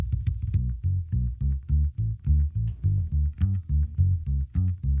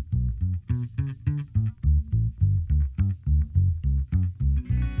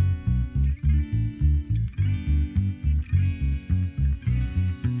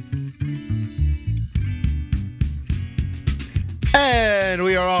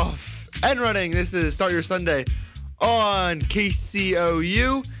and running. This is Start Your Sunday on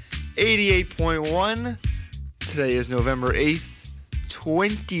KCOU 88.1. Today is November 8th,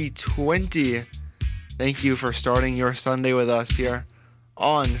 2020. Thank you for starting your Sunday with us here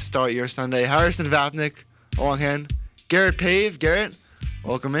on Start Your Sunday. Harrison Vapnik, alonghand. Garrett Pave. Garrett,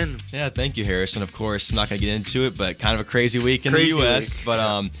 welcome in. Yeah, thank you, Harrison. Of course, I'm not going to get into it, but kind of a crazy week in the U.S.,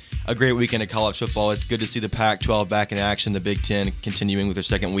 but a great weekend of college football. It's good to see the Pac-12 back in action, the Big Ten continuing with their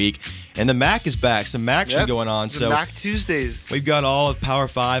second week, and the MAC is back. Some action going on. The MAC Tuesdays. We've got all of Power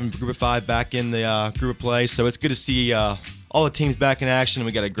 5 and Group of 5 back in the group of play, so it's good to see all the teams back in action.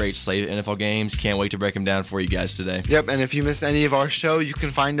 We got a great slate of NFL games. Can't wait to break them down for you guys today. Yep, and if you missed any of our show, you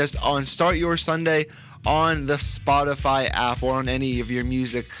can find us on Start Your Sunday on the Spotify app or on any of your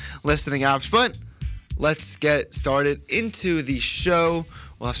music listening apps. But let's get started into the show.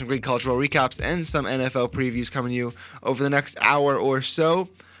 We'll have some great college football recaps and some NFL previews coming to you over the next hour or so.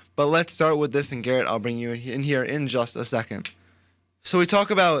 But let's start with this, and Garrett, I'll bring you in here in just a second. So we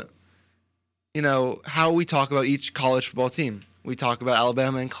talk about, how we talk about each college football team. We talk about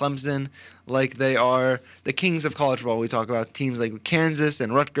Alabama and Clemson like they are the kings of college football. We talk about teams like Kansas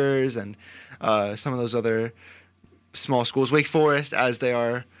and Rutgers and some of those other small schools, Wake Forest, as they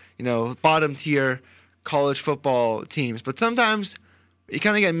are, bottom tier college football teams. But sometimes you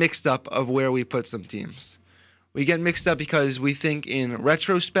kind of get mixed up of where we put some teams. We get mixed up because we think in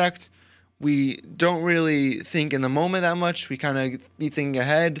retrospect. We don't really think in the moment that much. We kind of be thinking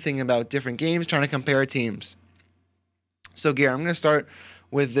ahead, thinking about different games, trying to compare teams. So, Gary, I'm going to start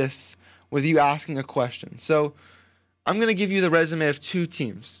with this, with you asking a question. So, I'm going to give you the resume of two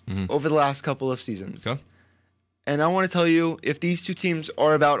teams over the last couple of seasons. Okay. And I want to tell you if these two teams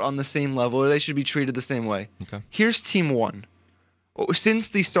are about on the same level or they should be treated the same way. Okay. Here's Team 1.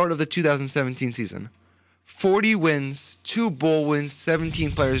 Since the start of the 2017 season, 40 wins, 2 bowl wins,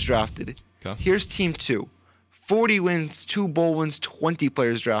 17 players drafted. Okay. Here's Team 2. 40 wins, 2 bowl wins, 20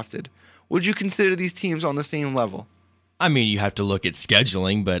 players drafted. Would you consider these teams on the same level? I mean, you have to look at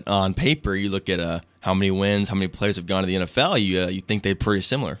scheduling, but on paper, you look at how many wins, how many players have gone to the NFL. You think they're pretty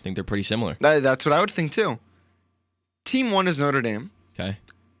similar. That's what I would think too. Team 1 is Notre Dame. Okay.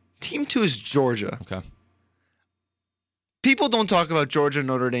 Team 2 is Georgia. Okay. People don't talk about Georgia and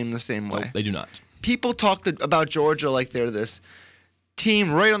Notre Dame the same way. No, they do not. People talk about Georgia like they're this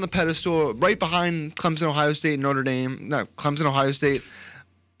team right on the pedestal, right behind Clemson, Ohio State, Notre Dame. No, Clemson, Ohio State,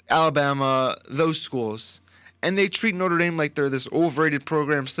 Alabama, those schools. And they treat Notre Dame like they're this overrated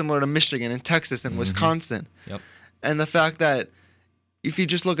program similar to Michigan and Texas and Wisconsin. Yep. And the fact that if you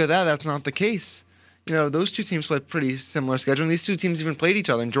just look at that, that's not the case. Those two teams play pretty similar schedule. And these two teams even played each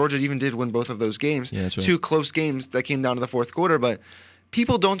other. And Georgia even did win both of those games. Yeah, that's right. 2 close games that came down to the fourth quarter. But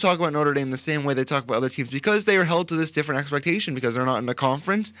people don't talk about Notre Dame the same way they talk about other teams because they are held to this different expectation because they're not in a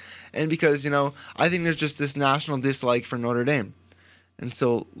conference. And because, I think there's just this national dislike for Notre Dame. And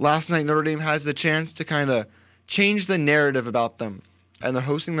so last night, Notre Dame has the chance to kind of change the narrative about them. And they're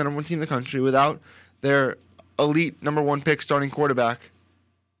hosting the number 1 team in the country without their elite number 1 pick starting quarterback.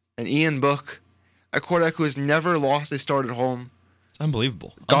 And Ian Book, a quarterback who has never lost a start at home. It's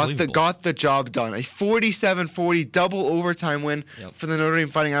unbelievable. Got the job done. A 47-40 double overtime win for the Notre Dame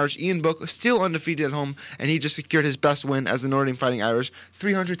Fighting Irish. Ian Book still undefeated at home, and he just secured his best win as the Notre Dame Fighting Irish.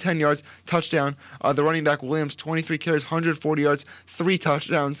 310 yards, touchdown. The running back Williams, 23 carries, 140 yards, 3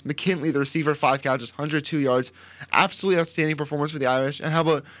 touchdowns. McKinley, the receiver, 5 catches, 102 yards. Absolutely outstanding performance for the Irish. And how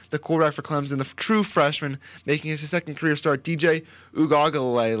about the quarterback for Clemson, the true freshman, making his second career start, DJ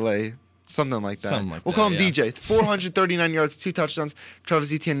Uiagalelei. Something like that. We'll call him DJ. 439 yards, 2 touchdowns.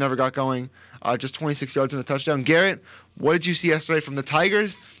 Travis Etienne never got going. Just 26 yards and a touchdown. Garrett, what did you see yesterday from the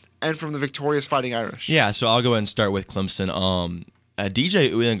Tigers and from the victorious Fighting Irish? Yeah, so I'll go ahead and start with Clemson.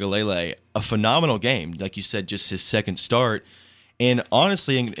 DJ Uiagalelei, a phenomenal game. Like you said, just his second start. And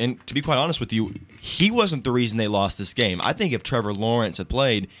honestly, and to be quite honest with you, he wasn't the reason they lost this game. I think if Trevor Lawrence had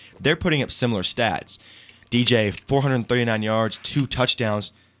played, they're putting up similar stats. DJ, 439 yards, 2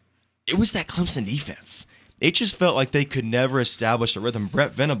 touchdowns. It was that Clemson defense. It just felt like they could never establish a rhythm.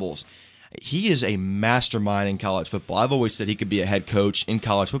 Brett Venables, he is a mastermind in college football. I've always said he could be a head coach in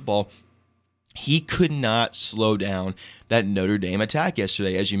college football. He could not slow down that Notre Dame attack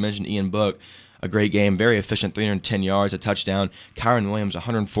yesterday. As you mentioned, Ian Book, a great game, very efficient, 310 yards, a touchdown. Kyron Williams,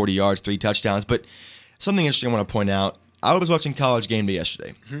 140 yards, 3 touchdowns. But something interesting I want to point out, I was watching College Game Day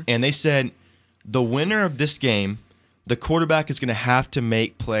yesterday, and they said the winner of this game, the quarterback is going to have to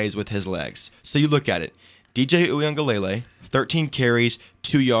make plays with his legs. So you look at it. DJ Uiagalelei, 13 carries,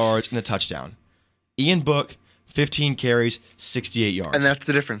 2 yards, and a touchdown. Ian Book, 15 carries, 68 yards. And that's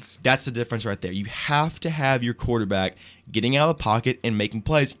the difference. That's the difference right there. You have to have your quarterback getting out of the pocket and making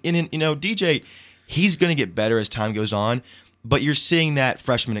plays. And, DJ, he's going to get better as time goes on, but you're seeing that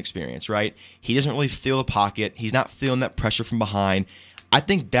freshman experience, right? He doesn't really feel the pocket. He's not feeling that pressure from behind. I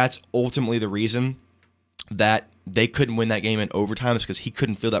think that's ultimately the reason that they couldn't win that game in overtime, is because he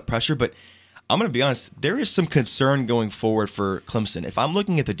couldn't feel that pressure. But I'm going to be honest, there is some concern going forward for Clemson. If I'm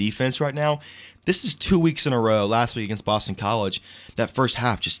looking at the defense right now, this is 2 weeks in a row, last week against Boston College, that first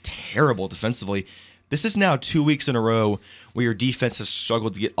half just terrible defensively. This is now 2 weeks in a row where your defense has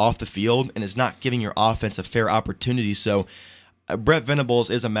struggled to get off the field and is not giving your offense a fair opportunity. So Brett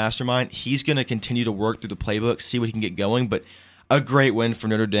Venables is a mastermind. He's going to continue to work through the playbook, see what he can get going, but a great win for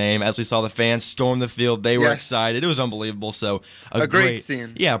Notre Dame. As we saw the fans storm the field, they were excited. It was unbelievable. So a great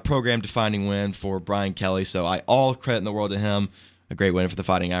scene. Yeah, program-defining win for Brian Kelly. So all credit in the world to him. A great win for the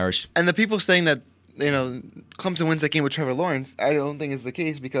Fighting Irish. And the people saying that, Clemson wins that game with Trevor Lawrence, I don't think is the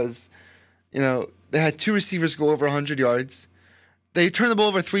case, because, they had 2 receivers go over 100 yards. They turned the ball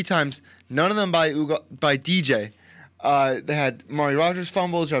over 3 times, none of them by DJ. They had Mari Rogers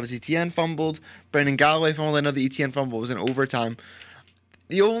fumbled, Travis Etienne fumbled, Brandon Galloway fumbled. I know the Etienne fumble was in overtime.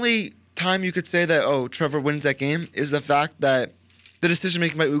 The only time you could say that, Trevor wins that game is the fact that the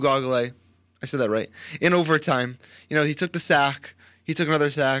decision-making by Ugalele, I said that right, in overtime. He took the sack. He took another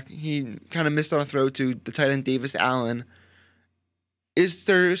sack. He kind of missed on a throw to the tight end Davis Allen. Is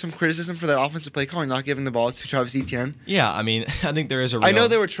there some criticism for that offensive play calling, not giving the ball to Travis Etienne? Yeah, I think there is a real... I know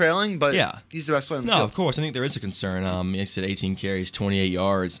they were trailing, but yeah, he's the best player on the field. No, of course. I think there is a concern. I said 18 carries, 28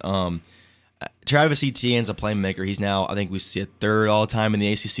 yards. Travis Etienne's a playmaker. He's now, I think we see a 3rd all-time in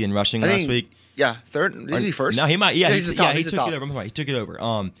the ACC in rushing last week. Yeah, 3rd. Is he first? No, he might. Yeah, he's the top. He took it over. I'm sorry, he took it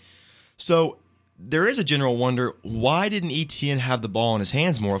over. So there is a general wonder, why didn't Etienne have the ball in his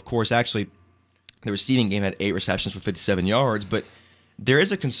hands more? Of course, actually, the receiving game had 8 receptions for 57 yards, but there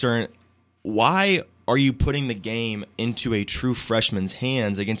is a concern. Why are you putting the game into a true freshman's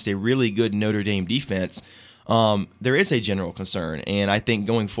hands against a really good Notre Dame defense? There is a general concern, and I think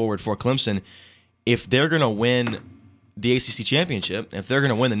going forward for Clemson, if they're going to win the ACC championship, if they're going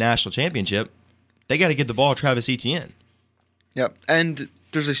to win the national championship, they got to get the ball to Travis Etienne. Yep, and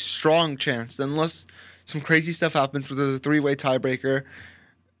there's a strong chance, unless some crazy stuff happens where there's a 3-way tiebreaker,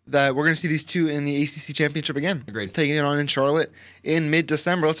 that we're going to see these two in the ACC championship again. Agreed. Taking it on in Charlotte in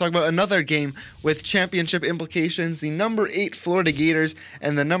mid-December. Let's talk about another game with championship implications. The number 8 Florida Gators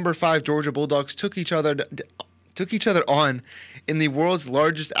and the number 5 Georgia Bulldogs took each other on in the world's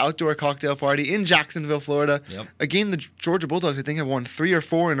largest outdoor cocktail party in Jacksonville, Florida. Yep. A game the Georgia Bulldogs, I think, have won 3 or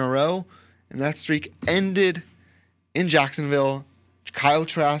 4 in a row, and that streak ended in Jacksonville. Kyle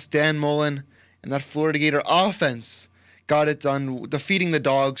Trask, Dan Mullen, and that Florida Gator offense got it done, defeating the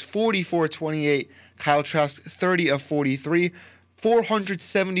Dogs 44-28. Kyle Trask 30 of 43,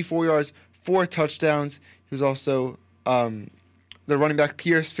 474 yards, 4 touchdowns. He was also the running back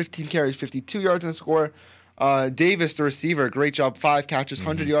Pierce, 15 carries, 52 yards in the score. Davis, the receiver, great job, 5 catches,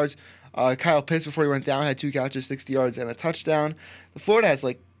 100 yards. Kyle Pitts, before he went down, had 2 catches, 60 yards, and a touchdown. The Florida has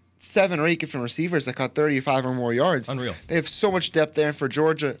 7 or 8 different receivers that caught 35 or more yards. Unreal. They have so much depth there. And for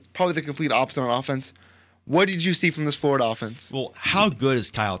Georgia, probably the complete opposite on offense. What did you see from this Florida offense? Well, how good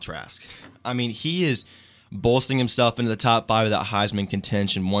is Kyle Trask? I mean, he is bolstering himself into the top 5 of that Heisman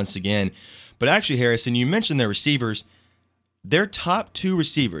contention once again. But actually, Harrison, you mentioned their receivers. Their top 2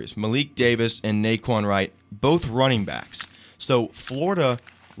 receivers, Malik Davis and Naquan Wright, both running backs. So Florida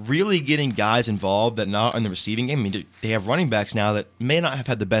really getting guys involved that not in the receiving game. I mean, they have running backs now that may not have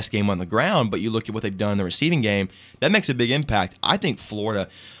had the best game on the ground, but you look at what they've done in the receiving game, that makes a big impact. I think Florida,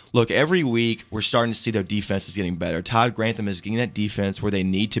 look, every week we're starting to see their defense is getting better. Todd Grantham is getting that defense where they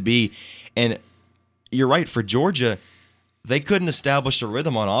need to be. And you're right, for Georgia, they couldn't establish a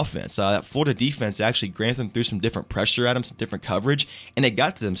rhythm on offense. That Florida defense, actually, Grantham threw some different pressure at them, some different coverage, and it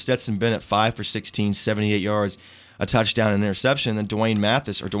got to them. Stetson Bennett, 5 for 16, 78 yards, a touchdown and interception. Then Dwan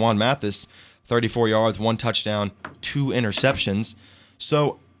Mathis, 34 yards, 1 touchdown, 2 interceptions.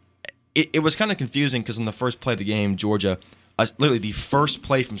 So it was kind of confusing because in the first play of the game, Georgia, literally the first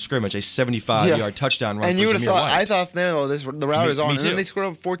play from scrimmage, a 75-yard touchdown run. And for you would have Zamir thought, White. I thought, no, the route is on. Me And too. then they scored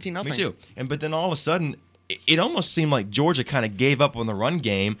up 14-0. Me too. But then all of a sudden, it almost seemed like Georgia kind of gave up on the run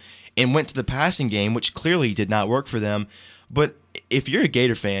game and went to the passing game, which clearly did not work for them. But if you're a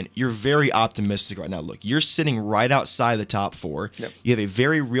Gator fan, you're very optimistic right now. Look, you're sitting right outside the top 4. Yep. You have a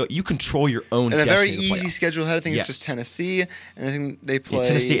very real. You control your own. And a very destiny in the easy playoffs. schedule ahead. I think Yes. it's just Tennessee, and I think they play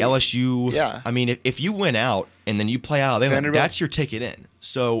Tennessee, LSU. Yeah. I mean, if you win out and then you play Alabama, Vanderbilt. that's your ticket in.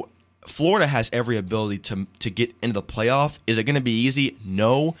 So Florida has every ability to get into the playoff. Is it going to be easy?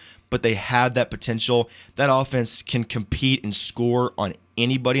 No, but they have that potential. That offense can compete and score on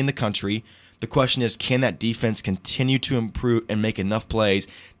anybody in the country. The question is, can that defense continue to improve and make enough plays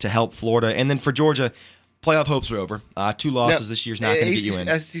to help Florida? And then for Georgia, playoff hopes are over. 2 losses this year is not going to get you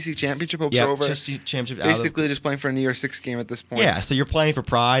in. SEC championship hopes are over. SEC championship basically just playing for a New Year's Six game at this point. Yeah, so you're playing for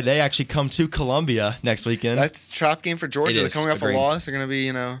pride. They actually come to Columbia next weekend. That's a trap game for Georgia. They're coming off a loss. They're going to be,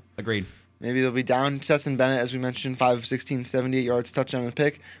 Agreed. Maybe they'll be down. Stetson Bennett, as we mentioned, 5 of 16, 78 yards, touchdown and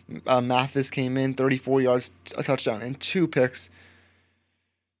pick. Mathis came in, 34 yards, a touchdown, and 2 picks.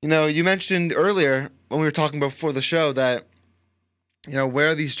 You mentioned earlier when we were talking before the show that,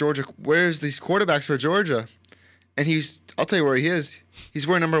 where's these quarterbacks for Georgia? And I'll tell you where he is. He's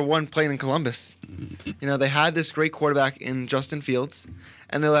wearing number 1 playing in Columbus. They had this great quarterback in Justin Fields,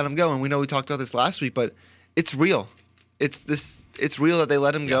 and they let him go. And we know we talked about this last week, but it's real. It's real that they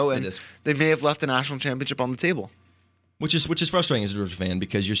let him go, and they may have left a national championship on the table. Which is frustrating as a Georgia fan,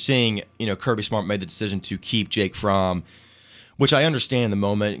 because you're seeing, Kirby Smart made the decision to keep Jake Fromm, which I understand the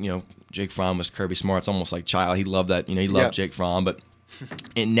moment. Jake Fromm was Kirby Smart. It's almost like child. He loved that. He loved Jake Fromm, but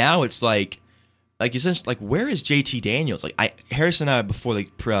and now it's like you said, where is JT Daniels? Harrison and I before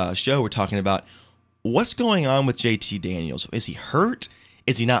the show were talking about what's going on with JT Daniels. Is he hurt?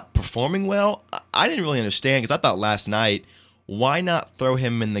 Is he not performing well? I didn't really understand, because I thought last night, why not throw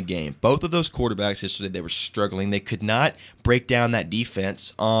him in the game? Both of those quarterbacks yesterday, they were struggling. They could not break down that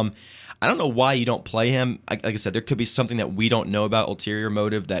defense. I don't know why you don't play him. Like I said, there could be something that we don't know about, ulterior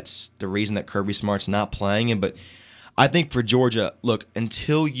motive. That's the reason that Kirby Smart's not playing him. But I think for Georgia, look,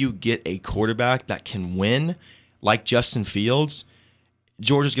 until you get a quarterback that can win, like Justin Fields,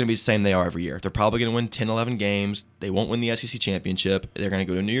 Georgia's going to be the same they are every year. They're probably going to win 10, 11 games. They won't win the SEC championship. They're going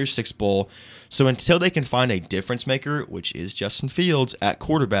to go to New Year's Six Bowl. So until they can find a difference maker, which is Justin Fields at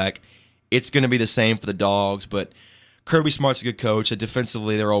quarterback, it's going to be the same for the Dogs. But Kirby Smart's a good coach.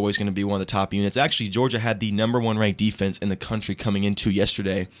 Defensively, they're always going to be one of the top units. Actually, Georgia had the number 1 ranked defense in the country coming into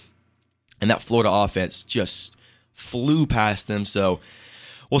yesterday, and that Florida offense just flew past them. So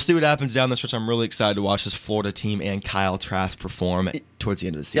we'll see what happens down the stretch. I'm really excited to watch this Florida team and Kyle Trask perform towards the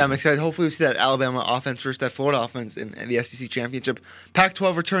end of the season. Yeah, I'm excited. Hopefully we see that Alabama offense versus that Florida offense in the SEC championship.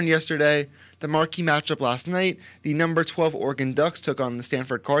 Pac-12 returned yesterday. The marquee matchup last night, the number 12 Oregon Ducks took on the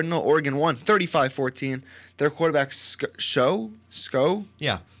Stanford Cardinal. Oregon won 35-14. Their quarterback, Sko?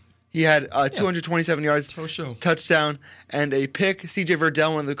 Yeah. He had 227 yards, touchdown, and a pick. C.J.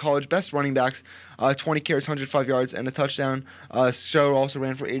 Verdell, one of the college best running backs, 20 carries, 105 yards, and a touchdown. Scho also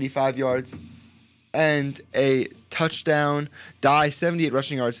ran for 85 yards and a touchdown. Dye, 78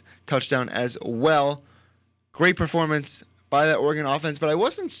 rushing yards, touchdown as well. Great performance by that Oregon offense, but I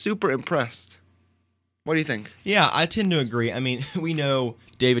wasn't super impressed. What do you think? Yeah, I tend to agree. I mean, we know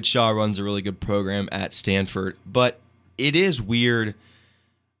David Shaw runs a really good program at Stanford, but it is weird.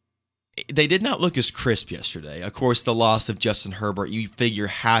 They did not look as crisp yesterday. Of course, the loss of Justin Herbert, you figure,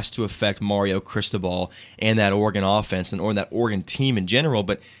 has to affect Mario Cristobal and that Oregon offense or that Oregon team in general.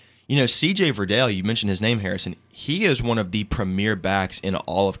 But, C.J. Verdell, you mentioned his name, Harrison. He is one of the premier backs in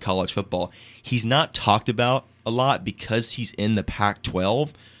all of college football. He's not talked about a lot because he's in the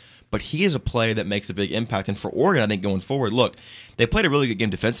Pac-12, but he is a player that makes a big impact. And for Oregon, I think going forward, look, they played a really good game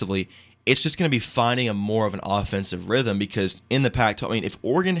defensively. It's just going to be finding a more of an offensive rhythm, because in the Pac-12, if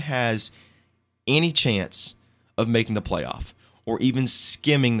Oregon has any chance of making the playoff or even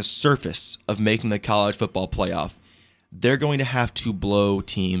skimming the surface of making the college football playoff, they're going to have to blow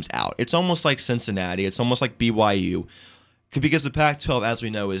teams out. It's almost like Cincinnati. It's almost like BYU, because the Pac-12, as we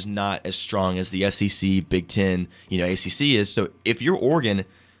know, is not as strong as the SEC, Big Ten, ACC is. So if you're Oregon,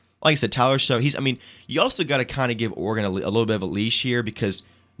 like I said, Tyler Shough, you also got to kind of give Oregon a little bit of a leash here, because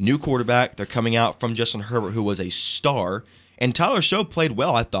new quarterback, they're coming out from Justin Herbert, who was a star, and Tyler Shough played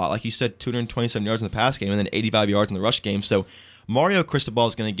well, I thought. Like you said, 227 yards in the pass game and then 85 yards in the rush game. So Mario Cristobal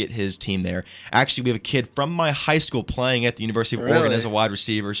is going to get his team there. Actually, we have a kid from my high school playing at the University of Oregon as a wide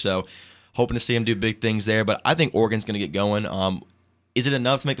receiver, so hoping to see him do big things there. But I think Oregon's going to get going. Is it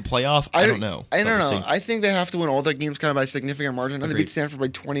enough to make the playoff? I don't know. I don't know. I think they have to win all their games kind of by a significant margin. They beat Stanford by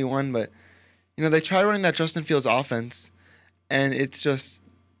 21, but they try running that Justin Fields offense, and it's just,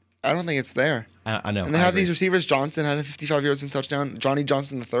 I don't think it's there. I know. And they have these receivers. Johnson had 55 yards and touchdown. Johnny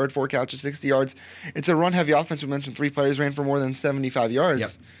Johnson the third, 4 catches, 60 yards. It's a run-heavy offense. We mentioned 3 players ran for more than 75 yards. Yep.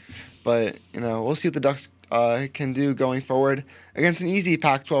 But, we'll see what the Ducks can do going forward against an easy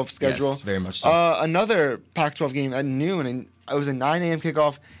Pac-12 schedule. Yes, very much so. Another Pac-12 game at noon, and it was a 9 a.m.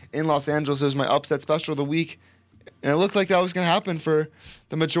 kickoff in Los Angeles. It was my upset special of the week. And it looked like that was going to happen for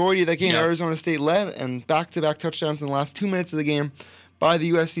the majority of that game. Yep. Arizona State led, and back-to-back touchdowns in the last 2 minutes of the game by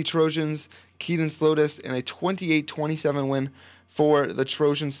the USC Trojans. Keaton Slovis in a 28-27 win for the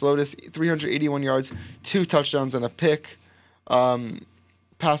Trojans. Slovis, 381 yards, 2 touchdowns, and a pick.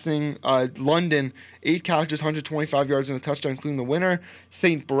 Passing London, 8 catches, 125 yards, and a touchdown, including the winner.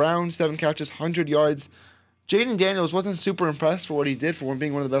 St. Brown, 7 catches, 100 yards. Jaden Daniels wasn't super impressed for what he did for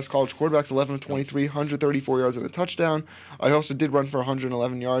being one of the best college quarterbacks, 11 of 23, 134 yards and a touchdown. I also did run for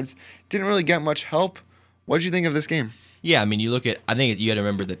 111 yards. Didn't really get much help. What did you think of this game? Yeah, I mean, I think you got to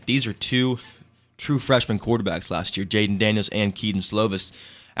remember that these are 2 true freshman quarterbacks last year, Jaden Daniels and Keaton Slovis.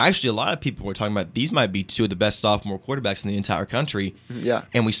 Actually, a lot of people were talking about these might be 2 of the best sophomore quarterbacks in the entire country. Yeah.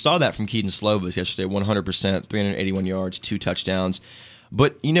 And we saw that from Keaton Slovis yesterday, 100%, 381 yards, 2 touchdowns.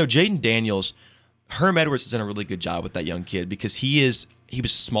 But, Jaden Daniels, Herm Edwards has done a really good job with that young kid because he was a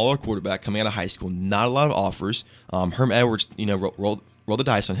smaller quarterback coming out of high school, not a lot of offers. Herm Edwards, rolled the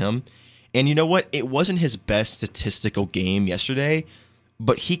dice on him. And you know what? It wasn't his best statistical game yesterday,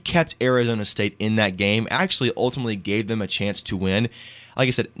 but he kept Arizona State in that game, actually ultimately gave them a chance to win. Like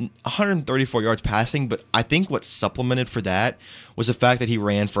I said, 134 yards passing, but I think what supplemented for that was the fact that he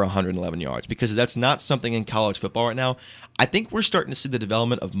ran for 111 yards because that's not something in college football right now. I think we're starting to see the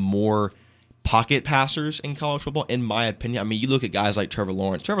development of more pocket passers in college football, in my opinion. I mean, you look at guys like Trevor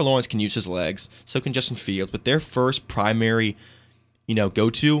Lawrence. Trevor Lawrence can use his legs, so can Justin Fields, but their first primary,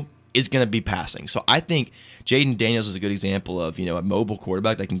 go-to is going to be passing. So I think Jaden Daniels is a good example of, a mobile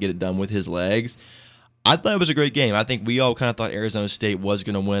quarterback that can get it done with his legs. I thought it was a great game. I think we all kind of thought Arizona State was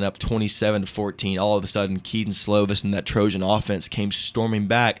going to win up 27-14. All of a sudden, Keaton Slovis and that Trojan offense came storming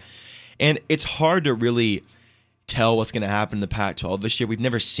back. And it's hard to really tell what's going to happen in the Pac-12 this year. We've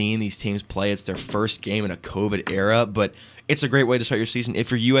never seen these teams play. It's their first game in a COVID era, but it's a great way to start your season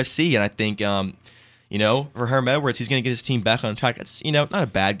if you're USC. And I think, for Herm Edwards, he's going to get his team back on track. It's, not a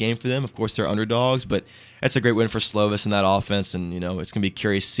bad game for them. Of course, they're underdogs, but it's a great win for Slovis and that offense, and, it's going to be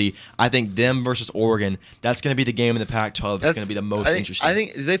curious to see. I think them versus Oregon, that's going to be the game in the Pac-12 that's going to be the most interesting. I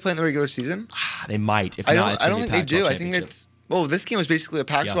think, do they play in the regular season? They might. If not, it's going to be a Pac-12 championship. I think it's, this game was basically a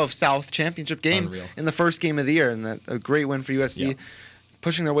Pac-12 South championship game in the first game of the year, and a great win for USC,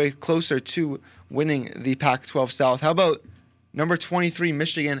 pushing their way closer to winning the Pac-12 South. How about number 23,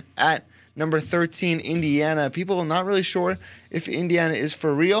 Michigan, at number 13, Indiana? People not really sure if Indiana is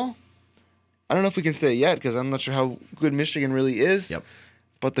for real. I don't know if we can say it yet because I'm not sure how good Michigan really is. Yep.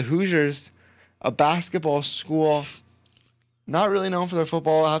 But the Hoosiers, a basketball school, not really known for their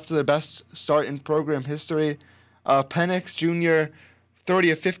football after their best start in program history. Penix Jr.,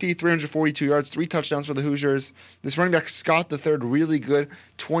 30 of 50, 342 yards, 3 touchdowns for the Hoosiers. This running back, Scott III, really good.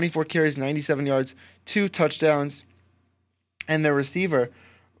 24 carries, 97 yards, 2 touchdowns. And their receiver,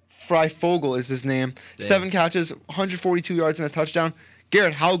 Fry Fogel is his name. Dang. 7 catches, 142 yards, and a touchdown.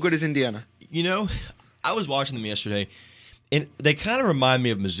 Garrett, how good is Indiana? I was watching them yesterday, and they kind of remind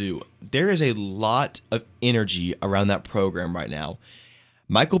me of Mizzou. There is a lot of energy around that program right now.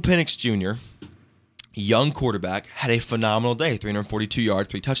 Michael Penix Jr., young quarterback, had a phenomenal day, 342 yards,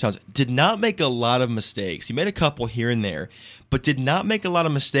 3 touchdowns. Did not make a lot of mistakes. He made a couple here and there, but did not make a lot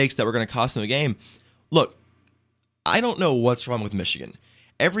of mistakes that were going to cost him the game. Look, I don't know what's wrong with Michigan.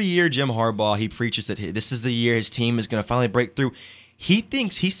 Every year, Jim Harbaugh, he preaches that this is the year his team is going to finally break through. He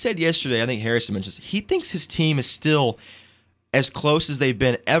said yesterday, I think Harrison mentioned this, he thinks his team is still as close as they've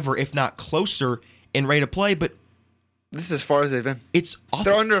been ever, if not closer, in rate of play, but this is as far as they've been. It's awful.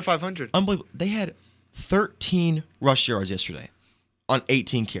 They're under 500. Unbelievable. They had 13 rush yards yesterday on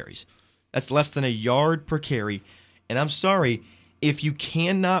 18 carries. That's less than a yard per carry. And I'm sorry, if you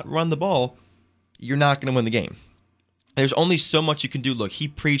cannot run the ball, you're not going to win the game. There's only so much you can do. Look, he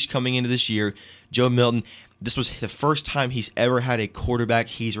preached coming into this year, Joe Milton, this was the first time he's ever had a quarterback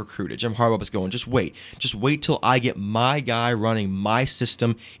he's recruited. Jim Harbaugh was going, just wait till I get my guy running my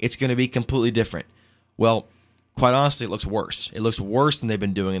system. It's going to be completely different. Well, quite honestly, it looks worse. It looks worse than they've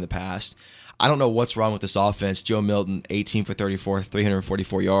been doing in the past. I don't know what's wrong with this offense. Joe Milton, 18 for 34,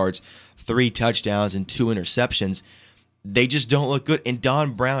 344 yards, 3 touchdowns, and 2 interceptions. They just don't look good. And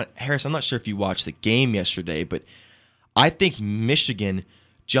Don Brown, Harris, I'm not sure if you watched the game yesterday, but I think Michigan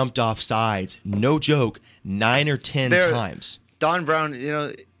jumped off sides, no joke, 9 or 10 times. Don Brown,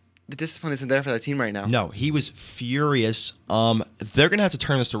 the discipline isn't there for that team right now. No, he was furious. They're going to have to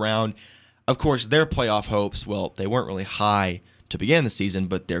turn this around. Of course, their playoff hopes, well, they weren't really high to begin the season,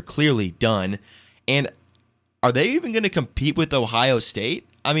 but they're clearly done. And are they even going to compete with Ohio State?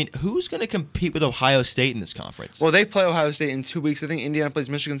 I mean, who's going to compete with Ohio State in this conference? Well, they play Ohio State in 2 weeks. I think Indiana plays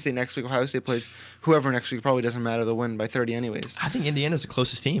Michigan State next week. Ohio State plays whoever next week. It probably doesn't matter. They'll win by 30 anyways. I think Indiana's the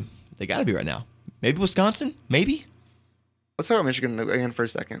closest team. They got to be right now. Maybe Wisconsin? Maybe? Let's talk about Michigan again for a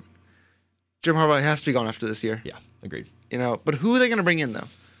second. Jim Harbaugh has to be gone after this year. Yeah, agreed. But who are they going to bring in though?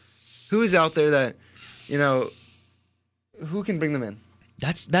 Who is out there that, who can bring them in?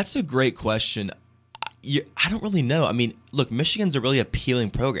 That's a great question. I don't really know. I mean, look, Michigan's a really appealing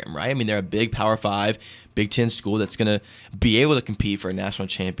program, right? I mean, they're a big Power 5, Big Ten school that's going to be able to compete for a national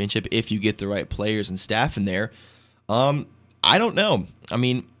championship if you get the right players and staff in there. I don't know. I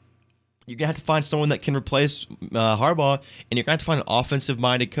mean, you're going to have to find someone that can replace Harbaugh, and you're going to have to find an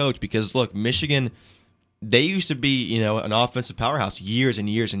offensive-minded coach because, look, Michigan, they used to be, an offensive powerhouse years and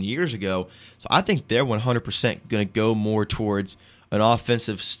years and years ago. So I think they're 100% going to go more towards an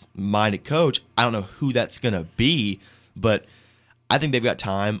offensive-minded coach. I don't know who that's going to be, but I think they've got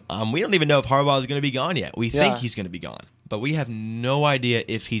time. We don't even know if Harbaugh is going to be gone yet. We think he's going to be gone, but we have no idea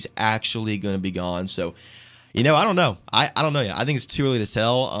if he's actually going to be gone. So, I don't know. I don't know yet. I think it's too early to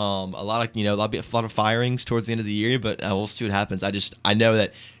tell. A lot of firings towards the end of the year, but we'll see what happens. I know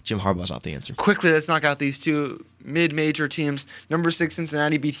that Jim Harbaugh's not the answer. Quickly, let's knock out these two mid-major teams. Number 6,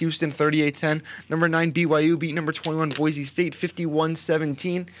 Cincinnati beat Houston 38-10. Number 9, BYU beat number 21, Boise State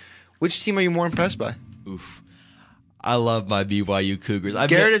 51-17. Which team are you more impressed by? Oof. I love my BYU Cougars.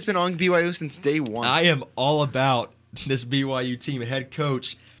 Garrett has been on BYU since day one. I am all about this BYU team. Head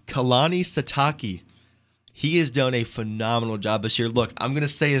coach, Kalani Sitake. He has done a phenomenal job this year. Look, I'm going to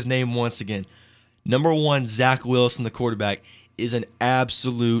say his name once again. Number 1, Zach Wilson, the quarterback, is an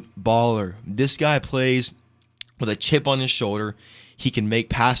absolute baller. This guy plays with a chip on his shoulder. He can make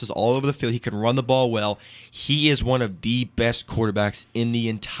passes all over the field. He can run the ball well. He is one of the best quarterbacks in the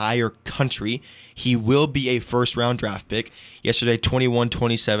entire country. He will be a first-round draft pick. Yesterday,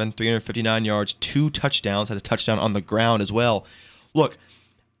 21-27, 359 yards, 2 touchdowns, had a touchdown on the ground as well. Look,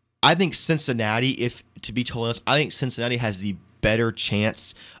 I think Cincinnati, if to be totally honest, I think Cincinnati has the better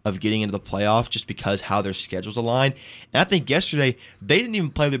chance of getting into the playoffs just because how their schedules align. And I think yesterday, they didn't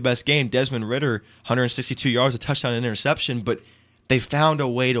even play their best game. Desmond Ridder, 162 yards, a touchdown and interception, but they found a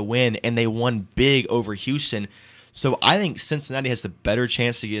way to win, and they won big over Houston. So I think Cincinnati has the better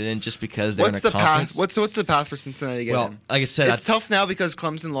chance to get in just because they're in a conference. What's the path for Cincinnati to get in? Well, like I said, it's tough now because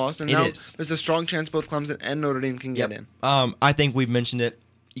Clemson lost, and now there's a strong chance both Clemson and Notre Dame can get in. I think we've mentioned it.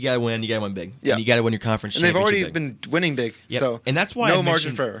 You gotta win. You gotta win big. Yeah. And you gotta win your conference championship. And they've already been winning big. Yep. So and that's why no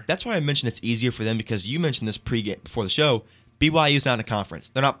margin for error. That's why I mentioned it's easier for them because you mentioned this pregame before the show. BYU's not in a conference.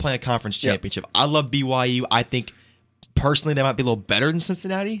 They're not playing a conference championship. I love BYU. I think personally they might be a little better than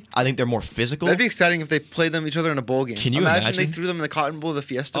Cincinnati. I think they're more physical. That'd be exciting if they played them each other in a bowl game. Can you imagine they threw them in the Cotton Bowl, the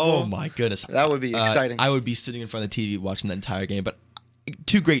Fiesta Bowl? Oh my goodness, that would be exciting. I would be sitting in front of the TV watching the entire game, but.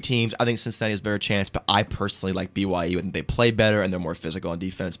 Two great teams. I think Cincinnati has a better chance, but I personally like BYU, and they play better, and they're more physical on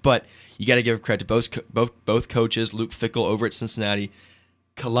defense. But you got to give credit to both coaches, Luke Fickell over at Cincinnati,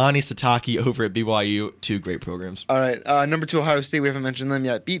 Kalani Sitake over at BYU, 2 great programs. All right, number 2, Ohio State, we haven't mentioned them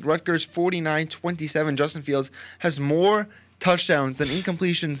yet. Beat Rutgers 49-27. Justin Fields has more touchdowns than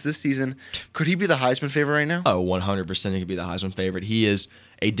incompletions this season. Could he be the Heisman favorite right now? Oh, 100% he could be the Heisman favorite. He is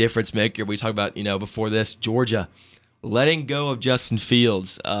a difference maker. We talked about, before this, Georgia. Letting go of Justin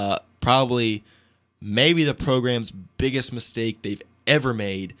Fields, probably maybe the program's biggest mistake they've ever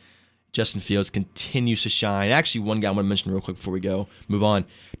made. Justin Fields continues to shine. Actually, one guy I want to mention real quick before we move on.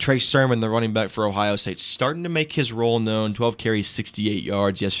 Trey Sermon, the running back for Ohio State, starting to make his role known. 12 carries, 68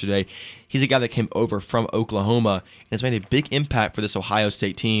 yards yesterday. He's a guy that came over from Oklahoma and has made a big impact for this Ohio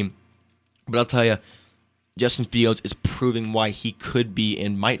State team. But I'll tell you, Justin Fields is proving why he could be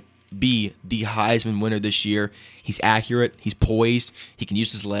and might be the Heisman winner this year. He's accurate. He's poised. He can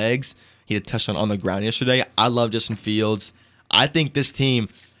use his legs. He had a touchdown on the ground yesterday. I love Justin Fields. I think this team,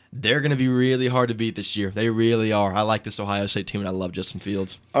 they're going to be really hard to beat this year. They really are. I like this Ohio State team, and I love Justin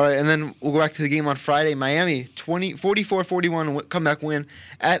Fields. All right, and then we'll go back to the game on Friday. Miami, 44-41 comeback win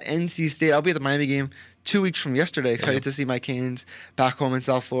at NC State. I'll be at the Miami game 2 weeks from yesterday. Excited to see my Canes back home in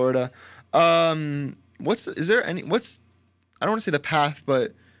South Florida. I don't want to say the path,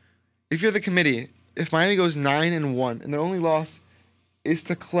 but if you're the committee, if Miami goes 9-1 and their only loss is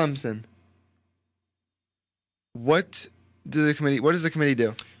to Clemson, what does the committee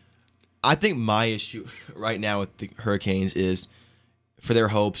do? I think my issue right now with the Hurricanes is, for their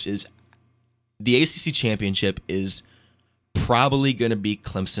hopes, is the ACC championship is probably going to be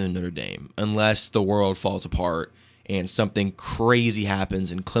Clemson and Notre Dame, unless the world falls apart and something crazy happens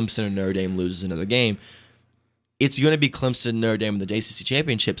and Clemson and Notre Dame loses another game. It's going to be Clemson and Notre Dame in the ACC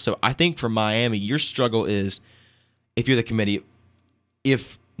championship. So I think for Miami, your struggle is, if you're the committee,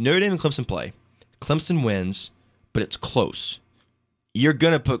 if Notre Dame and Clemson play, Clemson wins, but it's close. You're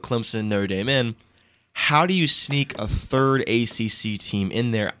going to put Clemson and Notre Dame in. How do you sneak a third ACC team in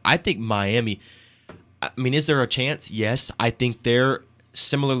there? I think Miami, is there a chance? Yes. I think they're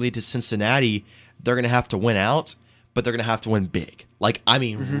similarly to Cincinnati, they're going to have to win out, but they're going to have to win big. Like, I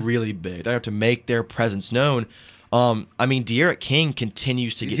mean, really big. They have to make their presence known. I mean, De'Aaron King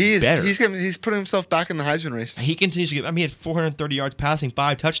continues to get better. He's putting himself back in the Heisman race. He continues to get. I mean, he had 430 yards passing,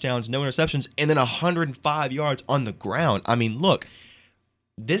 5 touchdowns, no interceptions, and then 105 yards on the ground. I mean, look,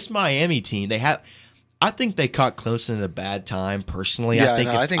 this Miami team, I think they caught Clemson at a bad time. Personally, Yeah,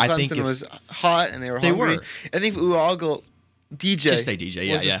 I think Clemson was hot and they were hungry. I think if DJ, just say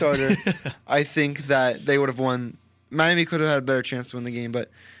DJ, was the starter, I think that they would have won. Miami could have had a better chance to win the game, but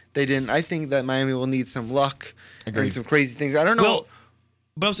they didn't. I think that Miami will need some luck and some crazy things. I don't know. Well,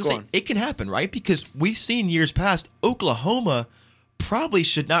 but I was going to say, it can happen, right? Because we've seen years past, Oklahoma probably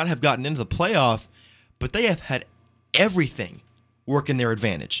should not have gotten into the playoff, but they have had everything work in their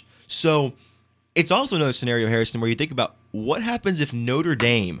advantage. So it's also another scenario, Harrison, where you think about what happens if Notre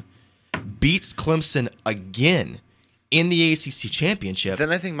Dame beats Clemson again in the ACC championship.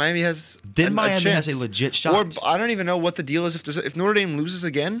 Then I think Miami has has a legit shot. Or I don't even know what the deal is if Notre Dame loses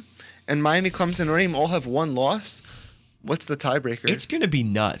again, and Miami, Clemson, and Notre Dame all have one loss. What's the tiebreaker? It's going to be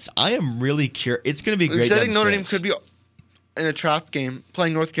nuts. I am really curious. It's going to be great. I think Notre Dame could be in a trap game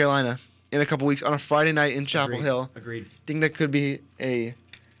playing North Carolina in a couple weeks on a Friday night in Chapel Hill. Agreed. I think that could be a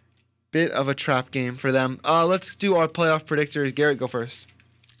bit of a trap game for them. Let's do our playoff predictors. Garrett, go first.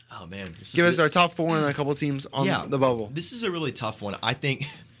 Oh, man. Give us our top 4 and a couple teams on the bubble. This is a really tough one. I think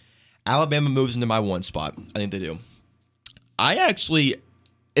Alabama moves into my 1 spot. I think they do. I actually,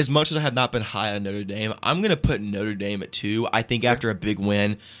 as much as I have not been high on Notre Dame, I'm going to put Notre Dame at 2. I think after a big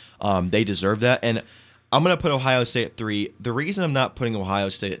win, they deserve that. And I'm going to put Ohio State at 3. The reason I'm not putting Ohio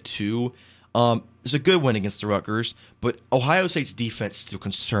State at 2 is a good win against the Rutgers, but Ohio State's defense still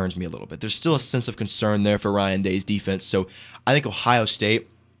concerns me a little bit. There's still a sense of concern there for Ryan Day's defense. So I think Ohio State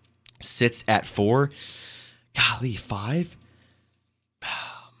sits at 4. Golly, 5?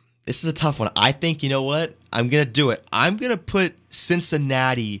 This is a tough one. I think, you know what? I'm going to do it. I'm going to put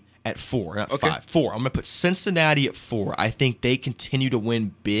Cincinnati at 4, not 5. 4. I'm going to put Cincinnati at 4. I think they continue to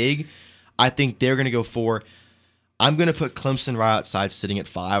win big. I think they're going to go 4. I'm going to put Clemson right outside, sitting at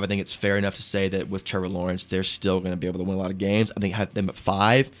 5. I think it's fair enough to say that with Trevor Lawrence, they're still going to be able to win a lot of games. I think I have them at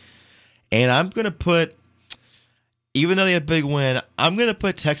 5. And I'm going to put, even though they had a big win, I'm going to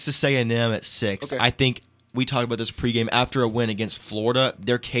put Texas A&M at 6. I think we talked about this pregame. After a win against Florida,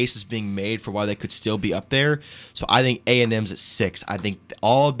 their case is being made for why they could still be up there. So I think A&M's at 6. I think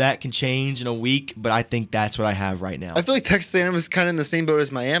all of that can change in a week, but I think that's what I have right now. I feel like Texas A&M is kind of in the same boat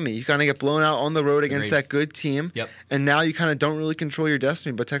as Miami. You kind of get blown out on the road against that good team, and now you kind of don't really control your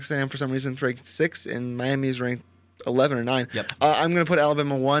destiny. But Texas A&M, for some reason, is ranked 6, and Miami is ranked 11 or 9. I'm going to put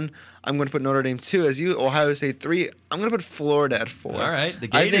Alabama 1. I'm going to put Notre Dame 2 as you. Ohio State 3. I'm going to put Florida at 4. All right, the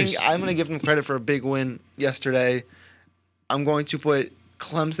Gators. I think I'm going to give them credit for a big win yesterday. I'm going to put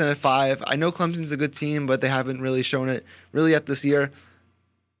Clemson at 5. I know Clemson's a good team, but they haven't really shown it really yet this year.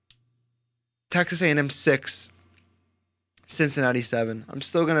 Texas A&M 6. Cincinnati 7. I'm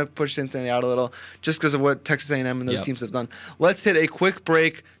still going to push Cincinnati out a little just because of what Texas A&M and those teams have done. Let's hit a quick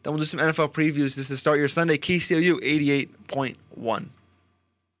break. Then we'll do some NFL previews. This is Start Your Sunday, KCOU 88.1.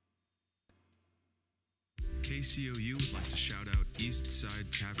 KCOU would like to shout out East Side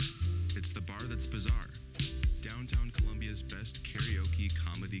Tavern. It's the bar that's bizarre. Downtown Columbia's best karaoke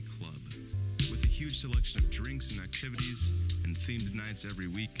comedy club. With a huge selection of drinks and activities and themed nights every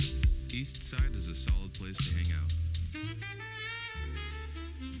week, East Side is a solid place to hang out.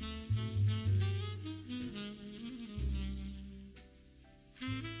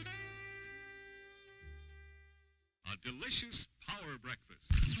 A delicious power breakfast.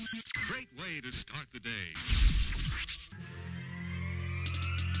 Great way to start the day.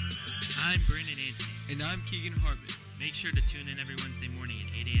 I'm Brandon Anthony. And I'm Keegan Hartman. Make sure to tune in every Wednesday morning at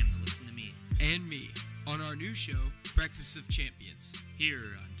 8 a.m. to listen to me. And me on our new show, Breakfast of Champions. Here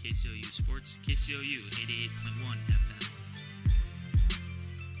on KCOU Sports, KCOU 88.1 FM.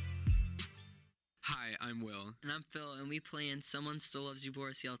 Hi, I'm Will. And I'm Phil, and we play in Someone Still Loves You,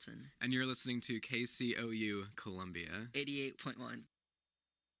 Boris Yeltsin. And you're listening to KCOU Columbia. 88.1.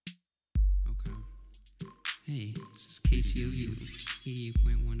 Okay. Hey, this is KCOU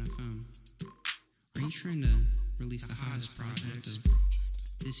 88.1 FM. Are you trying to release the hottest project of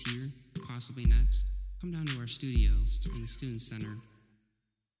this year, possibly next? Come down to our studio in the Student Center,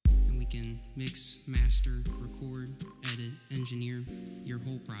 and we can mix, master, record, edit, engineer your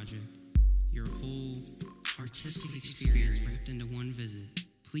whole project. Your whole artistic experience wrapped into one visit.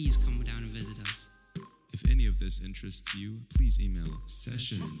 Please come down and visit us. If any of this interests you, please email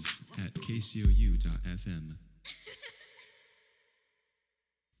sessions@kcou.fm.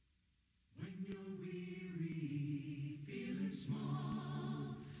 When you're weary, feeling small,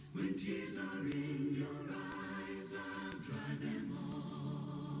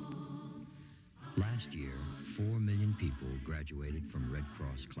 Last year, 4 million people graduated from Red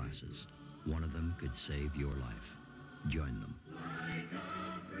Cross classes. One of them could save your life. Join them.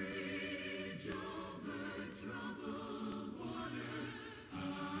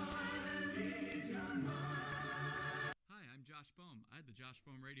 Hi, I'm Josh Bohm. I had the Josh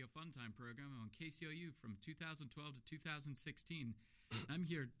Bohm Radio Fun Time program on KCOU from 2012 to 2016. I'm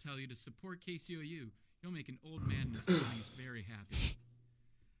here to tell you to support KCOU. You'll make an old man in his 20s very happy.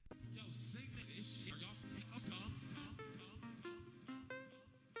 Yo, sing this shit.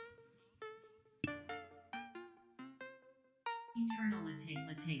 Eternal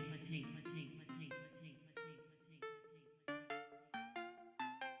latte.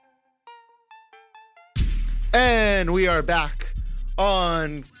 And we are back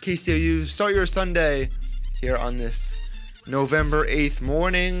on KCOU Start Your Sunday here on this November 8th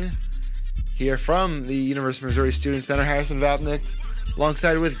morning. Here from the University of Missouri Student Center, Harrison Vapnik,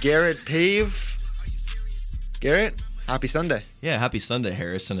 alongside with Garrett Pave. Garrett, happy Sunday. Yeah, happy Sunday,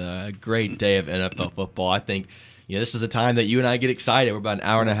 Harrison. A great day of NFL football. I think this is the time that you and I get excited. We're about an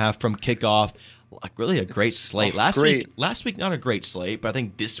hour and a half from kickoff. Really a great slate. Last week, not a great slate, but I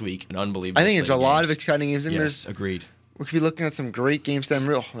think this week, an unbelievable slate. I think it's a lot of exciting games. And yes, agreed. We could be looking at some great games. I'm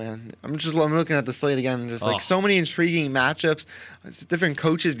looking at the slate again. Just like so many intriguing matchups. It's different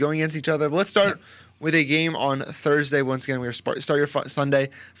coaches going against each other. But let's start with a game on Thursday. Once again, we're Start Your Sunday.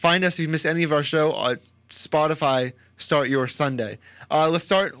 Find us if you missed any of our show on Spotify. Start Your Sunday. Let's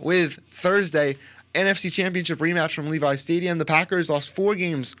start with Thursday. NFC Championship rematch from Levi Stadium. The Packers lost 4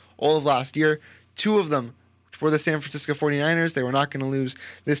 games all of last year. 2 of them for the San Francisco 49ers. They were not going to lose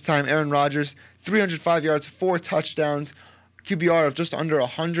this time. Aaron Rodgers, 305 yards, 4 touchdowns, QBR of just under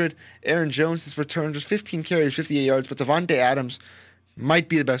 100. Aaron Jones has returned just 15 carries, 58 yards, but Devontae Adams might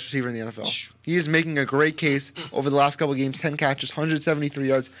be the best receiver in the NFL. He is making a great case over the last couple of games. 10 catches, 173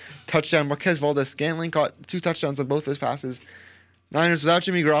 yards, touchdown. Marquez Valdes-Scantling caught 2 touchdowns on both those passes. Niners without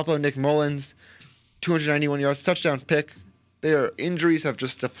Jimmy Garoppolo, Nick Mullins, 291 yards, touchdown pick. Their injuries have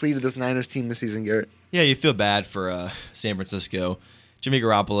just depleted this Niners team this season, Garrett. Yeah, you feel bad for San Francisco. Jimmy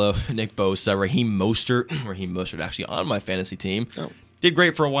Garoppolo, Nick Bosa, Raheem Mostert actually on my fantasy team. Did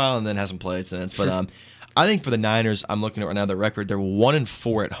great for a while and then hasn't played since. But I think for the Niners, I'm looking at right now the record. They're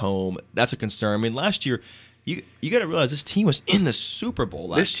 1-4 at home. That's a concern. I mean, last year, you got to realize this team was in the Super Bowl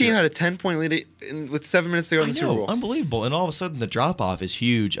last year. This team had a 10-point lead with 7 minutes to go in the Super Bowl. Unbelievable. And all of a sudden, the drop-off is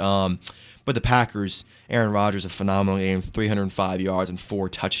huge. But the Packers, Aaron Rodgers, a phenomenal game, 305 yards and 4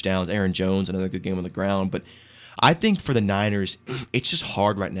 touchdowns. Aaron Jones, another good game on the ground. But I think for the Niners, it's just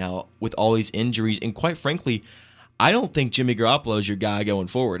hard right now with all these injuries. And quite frankly, I don't think Jimmy Garoppolo is your guy going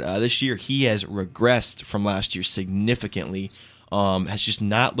forward. This year, he has regressed from last year significantly. Has just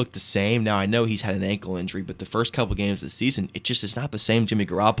not looked the same. Now, I know he's had an ankle injury, but the first couple games of the season, it just is not the same Jimmy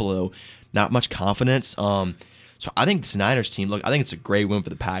Garoppolo. Not much confidence. So I think this Niners team, I think it's a great win for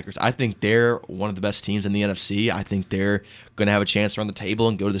the Packers. I think they're one of the best teams in the NFC. I think they're going to have a chance around the table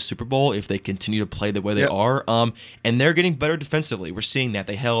and go to the Super Bowl if they continue to play the way they are. And they're getting better defensively. We're seeing that.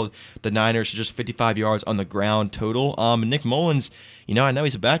 They held the Niners to just 55 yards on the ground total. Nick Mullins, I know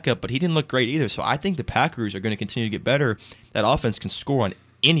he's a backup, but he didn't look great either. So I think the Packers are going to continue to get better. That offense can score on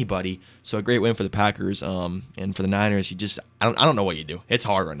anybody. So a great win for the Packers. And for the Niners, I don't know what you do. It's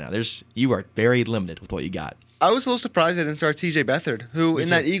hard right now. You are very limited with what you got. I was a little surprised they didn't start TJ Beathard, who in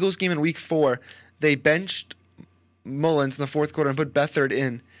that Eagles game in Week 4, they benched Mullins in the fourth quarter and put Beathard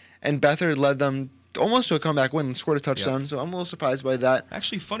in, and Beathard led them almost to a comeback win and scored a touchdown. So I'm a little surprised by that.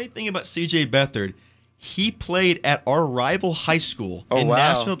 Actually, funny thing about CJ Beathard, he played at our rival high school in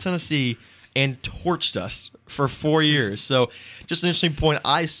Nashville, Tennessee, and torched us for 4 years. So just an interesting point.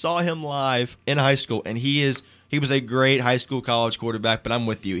 I saw him live in high school, and he was a great high school, college quarterback, but I'm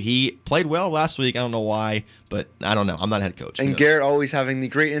with you. He played well last week. I don't know why, but I don't know. I'm not a head coach. And Garrett always having the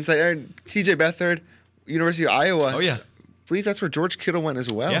great insight. TJ Beathard, University of Iowa. Oh, yeah. I believe that's where George Kittle went as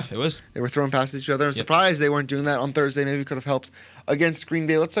well. Yeah, it was. They were throwing past each other. I'm surprised they weren't doing that on Thursday. Maybe it could have helped against Green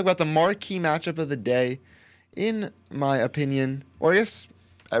Bay. Let's talk about the marquee matchup of the day, in my opinion, or I guess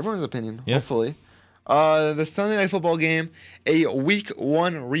everyone's opinion, hopefully. The Sunday Night Football game, a Week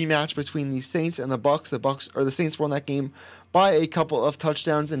 1 rematch between the Saints and the Bucs. The Saints won that game by a couple of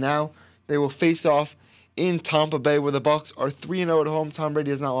touchdowns, and now they will face off in Tampa Bay, where the Bucs are 3-0 at home. Tom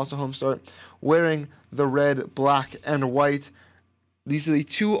Brady has not lost a home start, wearing the red, black, and white. These are the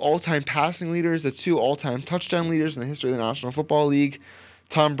 2 all-time passing leaders, the 2 all-time touchdown leaders in the history of the National Football League.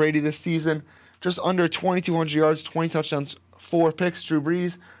 Tom Brady this season, just under 2,200 yards, 20 touchdowns, 4 picks. Drew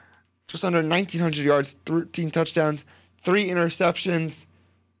Brees, just under 1,900 yards, 13 touchdowns, 3 interceptions.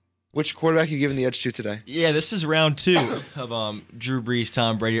 Which quarterback are you giving the edge to today? Yeah, this is round 2 of Drew Brees,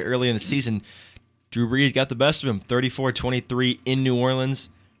 Tom Brady. Early in the season, Drew Brees got the best of him, 34-23 in New Orleans.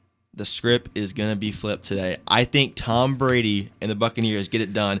 The script is going to be flipped today. I think Tom Brady and the Buccaneers get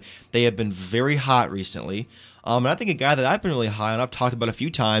it done. They have been very hot recently. And I think a guy that I've been really high on, I've talked about a few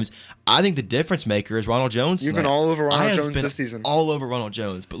times, I think the difference maker is Ronald Jones. You've tonight. been all over Ronald Jones this season. All over Ronald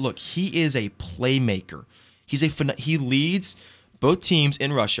Jones. But look, he is a playmaker. He leads both teams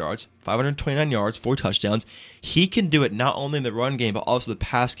in rush yards, 529 yards, 4 touchdowns. He can do it not only in the run game, but also the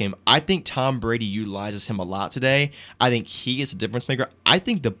pass game. I think Tom Brady utilizes him a lot today. I think he is a difference maker. I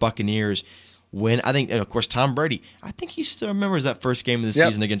think the Buccaneers win. I think, and of course, Tom Brady, I think he still remembers that first game of the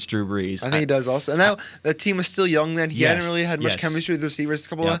season against Drew Brees. I think he does also. And now that team was still young then. He hadn't really had much chemistry with the receivers. A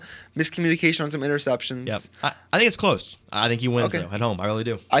couple of miscommunication on some interceptions. Yep. I think it's close. I think he wins, though, at home. I really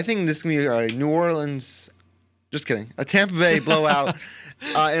do. I think this is going to be New Orleans. Just kidding. A Tampa Bay blowout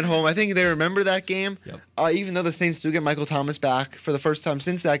at home. I think they remember that game. Yep. Even though the Saints do get Michael Thomas back for the first time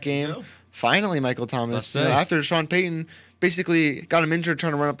since that game. Finally, Michael Thomas. After Sean Payton basically got him injured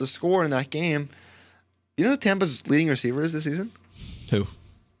trying to run up the score in that game. You know who Tampa's leading receiver is this season? Who?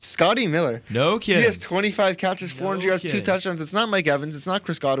 Scotty Miller. No kidding. He has 25 catches, 400 yards, 2 touchdowns. It's not Mike Evans. It's not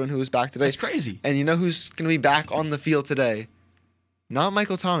Chris Godwin, who was back today. That's crazy. And you know who's going to be back on the field today? Not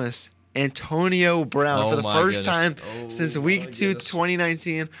Michael Thomas. Antonio Brown for the first time since week 2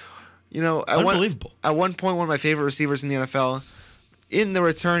 2019. You know, unbelievable. At one point, one of my favorite receivers in the NFL. In the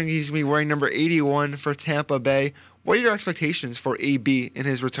return, he's going to be wearing number 81 for Tampa Bay. What are your expectations for AB in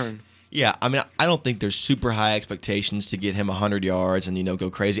his return? Yeah, I mean, I don't think there's super high expectations to get him 100 yards and, go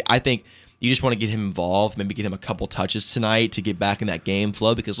crazy. I think you just want to get him involved, maybe get him a couple touches tonight to get back in that game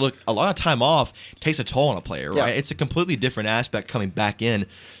flow because, look, a lot of time off takes a toll on a player, right? It's a completely different aspect coming back in.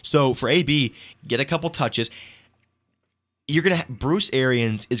 So for AB, get a couple touches. Bruce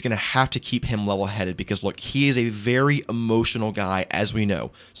Arians is going to have to keep him level-headed because, look, he is a very emotional guy, as we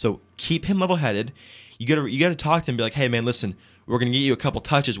know. So keep him level-headed. You got to talk to him and be like, hey, man, listen, we're going to get you a couple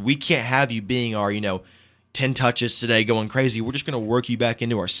touches. We can't have you being our, 10 touches today going crazy. We're just going to work you back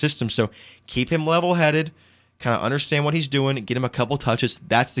into our system. So keep him level-headed, kind of understand what he's doing, get him a couple touches.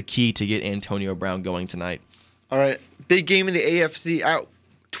 That's the key to get Antonio Brown going tonight. All right. Big game in the AFC out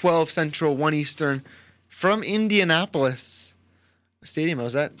 12 Central, 1 Eastern from Indianapolis Stadium. I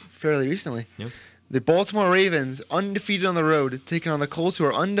was at fairly recently. Yep. The Baltimore Ravens, undefeated on the road, taking on the Colts, who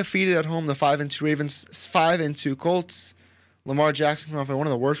are undefeated at home. The 5-2 Ravens, 5-2 Colts. Lamar Jackson coming off one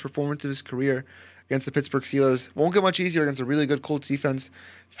of the worst performances of his career against the Pittsburgh Steelers. Won't get much easier against a really good Colts defense.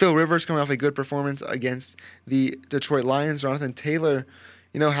 Phil Rivers coming off a good performance against the Detroit Lions. Jonathan Taylor,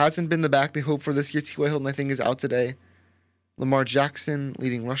 hasn't been the back they hoped for this year. T.Y. Hilton, I think, is out today. Lamar Jackson,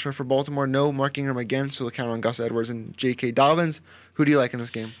 leading rusher for Baltimore. No Mark Ingram again, so they'll count on Gus Edwards and J.K. Dobbins. Who do you like in this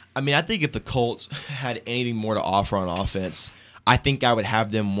game? I mean, I think if the Colts had anything more to offer on offense, I think I would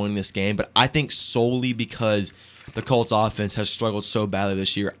have them winning this game. But I think solely because the Colts offense has struggled so badly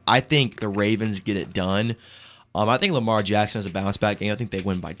this year, I think the Ravens get it done. I think Lamar Jackson has a bounce back game. I think they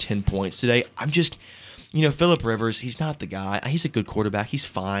win by 10 points today. Phillip Rivers, he's not the guy. He's a good quarterback. He's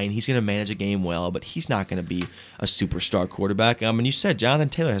fine. He's going to manage a game well, but he's not going to be a superstar quarterback. And you said Jonathan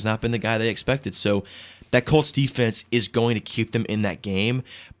Taylor has not been the guy they expected. So that Colts defense is going to keep them in that game,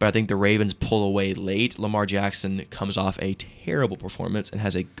 but I think the Ravens pull away late. Lamar Jackson comes off a terrible performance and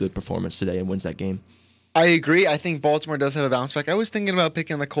has a good performance today and wins that game. I agree. I think Baltimore does have a bounce back. I was thinking about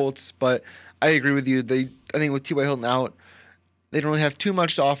picking the Colts, but I agree with you. I think with T.Y. Hilton out, they don't really have too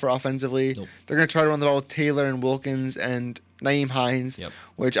much to offer offensively. Nope. They're going to try to run the ball with Taylor and Wilkins and Nyheim Hines,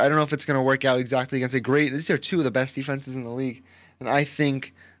 which I don't know if it's going to work out exactly against a great. These are two of the best defenses in the league, and I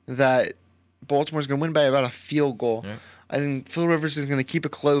think that Baltimore's going to win by about a field goal. Yeah. I think Phil Rivers is going to keep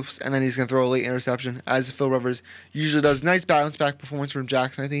it close, and then he's going to throw a late interception, as Phil Rivers usually does. Nice bounce back performance from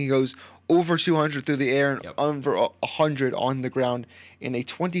Jackson. I think he goes over 200 through the air and over 100 on the ground in a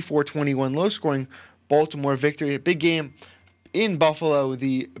 24-21 low-scoring Baltimore victory. A big game in Buffalo.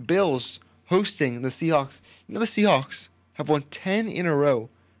 The Bills hosting the Seahawks. The Seahawks have won 10 in a row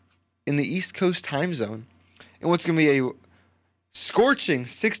in the East Coast time zone. And what's going to be a scorching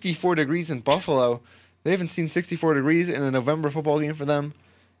 64 degrees in Buffalo. They haven't seen 64 degrees in a November football game for them.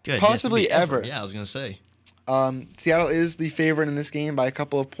 Good. Possibly ever. Yeah, I was going to say. Seattle is the favorite in this game by a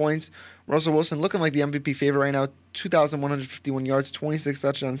couple of points. Russell Wilson looking like the MVP favorite right now. 2,151 yards, 26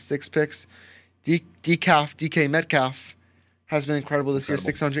 touchdowns, 6 picks. DK Metcalf has been incredible this year.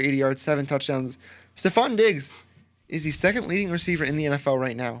 680 yards, 7 touchdowns. Stephon Diggs is the second leading receiver in the NFL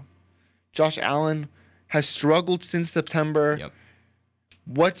right now. Josh Allen has struggled since September. Yep.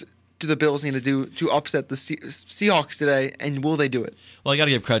 What do the Bills need to do to upset the Seahawks today, and will they do it? Well, I got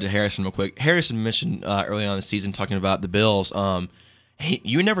to give credit to Harrison real quick. Harrison mentioned early on in the season talking about the Bills. Hey,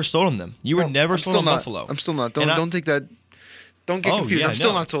 you never sold on them. You were never sold on Buffalo. I'm still not. Don't take that. Don't get confused. I'm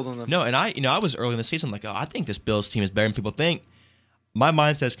still not sold on them. No, and I was early in the season like, I think this Bills team is better than people think. My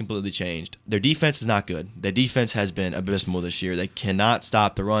mindset has completely changed. Their defense is not good. Their defense has been abysmal this year. They cannot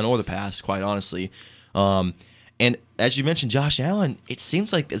stop the run or the pass, quite honestly. And as you mentioned, Josh Allen, it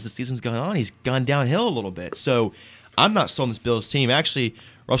seems like as the season's gone on, he's gone downhill a little bit. So I'm not sold on this Bills team. Actually,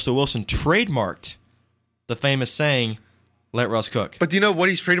 Russell Wilson trademarked the famous saying, "Let Russ cook." But do you know what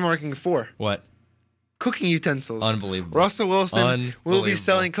he's trademarking for? What? Cooking utensils. Unbelievable. Russell Wilson will be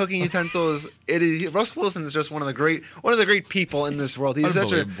selling cooking utensils. Russell Wilson is just one of the great people in this world. He's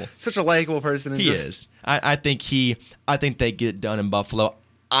such a likable person. And he is. I think they get it done in Buffalo.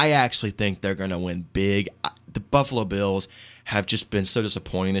 I actually think they're going to win big. The Buffalo Bills have just been so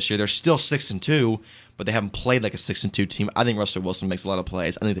disappointing this year. They're still 6-2, but they haven't played like a 6-2 team. I think Russell Wilson makes a lot of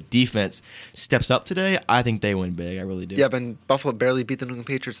plays. I think the defense steps up today. I think they win big. I really do. Yeah, but Buffalo barely beat the New England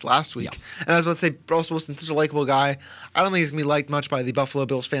Patriots last week. Yeah. And I was about to say, Russell Wilson's such a likable guy. I don't think he's going to be liked much by the Buffalo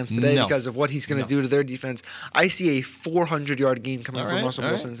Bills fans today because of what he's going to do to their defense. I see a 400-yard game coming from Russell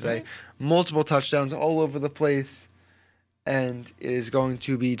Wilson today. Multiple touchdowns all over the place. And it is going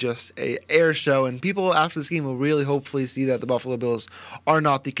to be just a air show. And people after this game will really hopefully see that the Buffalo Bills are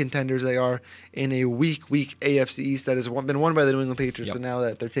not the contenders they are in a weak AFC East that has been won by the New England Patriots. But now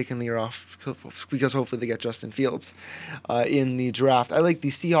that they're taking the year off because hopefully they get Justin Fields in the draft. I like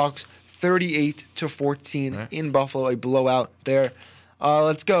the Seahawks 38-14 in Buffalo, a blowout there.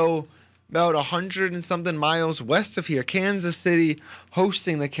 Let's go about 100 and something miles west of here. Kansas City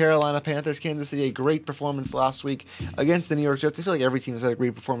hosting the Carolina Panthers. Kansas City, a great performance last week against the New York Jets. I feel like every team has had a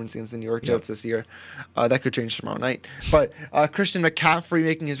great performance against the New York Jets this year. That could change tomorrow night. But Christian McCaffrey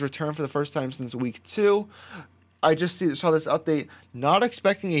making his return for the first time since week 2. I just saw this update. Not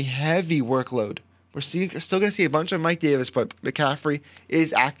expecting a heavy workload. We're still going to see a bunch of Mike Davis, but McCaffrey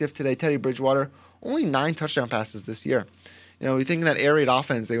is active today. Teddy Bridgewater, only 9 touchdown passes this year. You know, we think in that air raid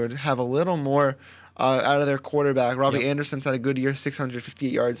offense, they would have a little more out of their quarterback. Robbie Anderson's had a good year,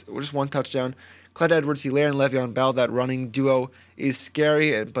 658 yards, just 1 touchdown. Clyde Edwards-Helaire and Le'Veon Bell, that running duo is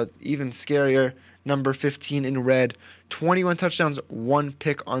scary, but even scarier, number 15 in red. 21 touchdowns, 1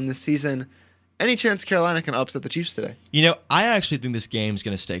 pick on the season. Any chance Carolina can upset the Chiefs today? You know, I actually think this game's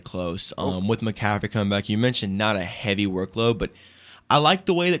going to stay close. With McCaffrey coming back, you mentioned not a heavy workload, but I like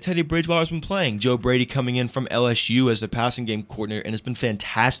the way that Teddy Bridgewater's been playing. Joe Brady coming in from LSU as a passing game coordinator, and it's been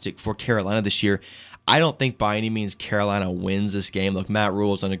fantastic for Carolina this year. I don't think by any means Carolina wins this game. Look, Matt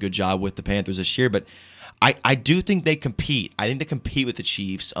Rule's done a good job with the Panthers this year, but I do think they compete. I think they compete with the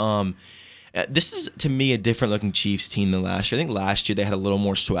Chiefs. This is, to me, a different-looking Chiefs team than last year. I think last year they had a little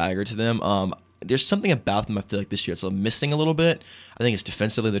more swagger to them. There's something about them I feel like this year it's missing a little bit. I think it's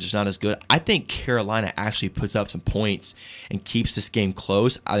defensively they're just not as good. I think Carolina actually puts up some points and keeps this game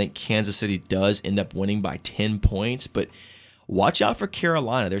close. I think Kansas City does end up winning by 10 points, but watch out for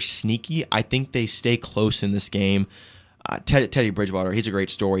Carolina. They're sneaky. I think they stay close in this game. Teddy Bridgewater, he's a great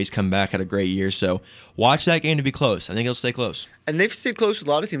story. He's come back, had a great year. So watch that game to be close. I think it'll stay close. And they've stayed close with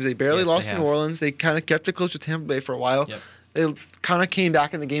a lot of teams. They barely lost to New Orleans. They kind of kept it close with Tampa Bay for a while. Yep. They kind of came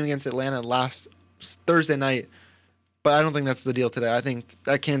back in the game against Atlanta last Thursday night, but I don't think that's the deal today. I think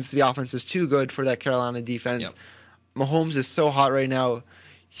that Kansas City offense is too good for that Carolina defense. Yep. Mahomes is so hot right now.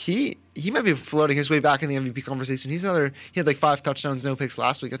 He might be floating his way back in the MVP conversation. He had like 5 touchdowns, no picks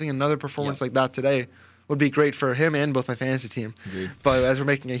last week. I think another performance like that today would be great for him and both my fantasy team. Agreed. But as we're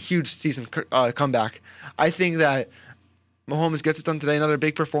making a huge season comeback, I think that Mahomes gets it done today. Another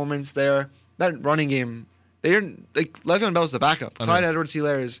big performance there. That running game, Le'Veon Bell's the backup. Clyde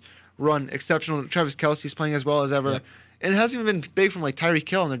Edwards-Helaire's run exceptional. Travis Kelce's playing as well as ever. Yep. And it hasn't even been big from like Tyreek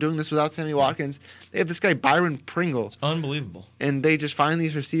Hill, and they're doing this without Sammy Watkins. They have this guy Byron Pringle. It's unbelievable. And they just find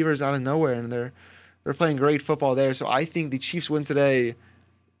these receivers out of nowhere, and they're playing great football there. So I think the Chiefs win today.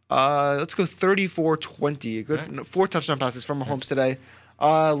 Let's go 34-20. Good 4 touchdown passes from Mahomes today.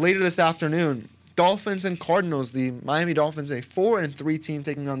 Later this afternoon, Dolphins and Cardinals. The Miami Dolphins, a 4-3 team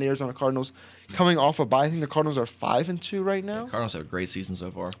taking on the Arizona Cardinals, coming off a bye. I think the Cardinals are 5-2 right now. The Cardinals have a great season so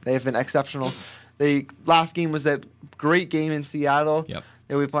far. They have been exceptional. The last game was that great game in Seattle. Yep.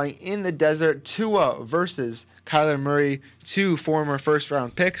 They will be playing in the desert. Tua versus Kyler Murray, 2 former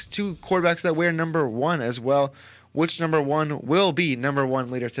first-round picks, 2 quarterbacks that wear number 1 as well. Which number 1 will be number 1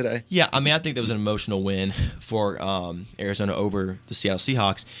 later today? Yeah, I mean, I think that was an emotional win for Arizona over the Seattle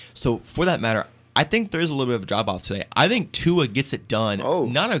Seahawks. So for that matter, I think there is a little bit of a drop-off today. I think Tua gets it done.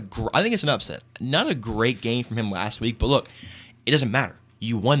 I think it's an upset. Not a great game from him last week, but look, it doesn't matter.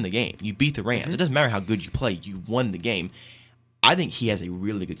 you won the game. You beat the Rams. It doesn't matter how good you play. You won the game. I think he has a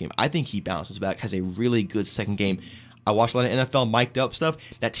really good game. I think he bounces back, has a really good second game. I watched a lot of NFL mic'd up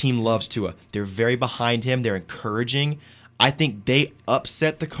stuff. That team loves Tua. They're very behind him. They're encouraging. I think they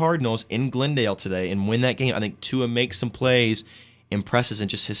upset the Cardinals in Glendale today and win that game. I think Tua makes some plays, impresses in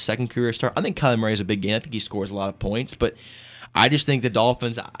just his second career start. I think Kyler Murray is a big game. I think he scores a lot of points. But I just think the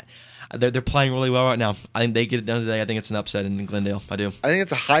Dolphins, they're playing really well right now. I think they get it done today. I think it's an upset in Glendale. I do. I think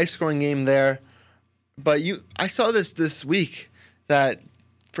it's a high-scoring game there. But I saw this week that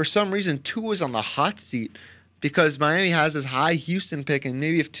for some reason Tua was on the hot seat because Miami has this high Houston pick, and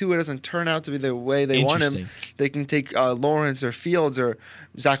maybe if Tua doesn't turn out to be the way they want him, they can take Lawrence or Fields or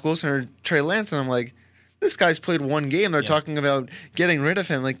Zach Wilson or Trey Lance. And I'm like, this guy's played one game. They're talking about getting rid of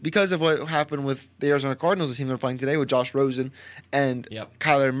him, like because of what happened with the Arizona Cardinals, the team they're playing today with Josh Rosen and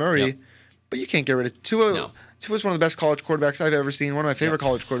Kyler Murray. Yep. But you can't get rid of Tua. No. Tua's one of the best college quarterbacks I've ever seen. One of my favorite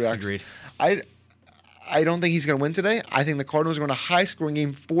college quarterbacks. Agreed. I don't think he's going to win today. I think the Cardinals are going to high-scoring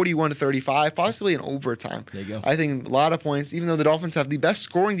game 41-35, possibly in overtime. There you go. I think a lot of points, even though the Dolphins have the best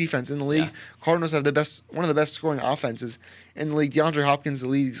scoring defense in the league. Cardinals have one of the best scoring offenses in the league. DeAndre Hopkins, the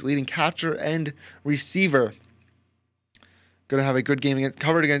league's leading catcher and receiver. Going to have a good game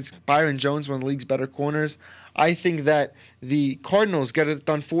covered against Byron Jones, one of the league's better corners. I think that the Cardinals get it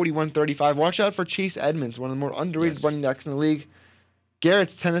done 41-35. Watch out for Chase Edmonds, one of the more underrated running backs in the league.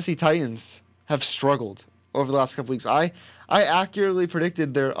 Garrett's Tennessee Titans have struggled over the last couple weeks. I accurately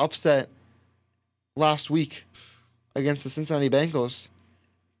predicted their upset last week against the Cincinnati Bengals.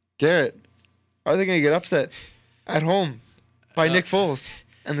 Garrett, are they going to get upset at home by Nick Foles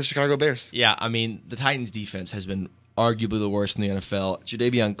and the Chicago Bears? Yeah, I mean, the Titans' defense has been arguably the worst in the NFL.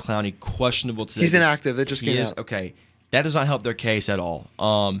 Jadeveon Clowney, questionable today. He's inactive. That just came out. Okay, that does not help their case at all.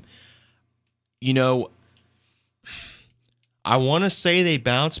 I want to say they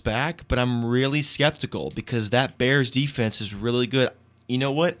bounce back, but I'm really skeptical because that Bears defense is really good. You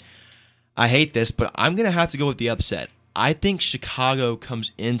know what? I hate this, but I'm going to have to go with the upset. I think Chicago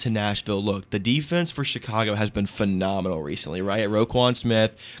comes into Nashville. Look, the defense for Chicago has been phenomenal recently, right? Roquan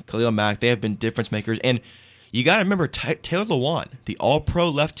Smith, Khalil Mack, they have been difference makers. And you got to remember, Taylor Lewan, the all-pro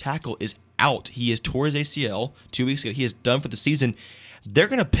left tackle, is out. He has tore his ACL 2 weeks ago. He is done for the season. They're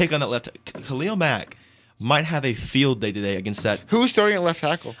going to pick on that left. Khalil Mack might have a field day today against that. Who's starting at left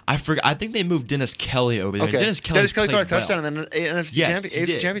tackle? I forgot. I think they moved Dennis Kelly over there. Okay. Dennis Kelly got a touchdown in the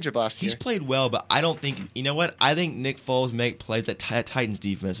NFC Championship last year. He's played well, but I don't think. You know what? I think Nick Foles make plays. That Titans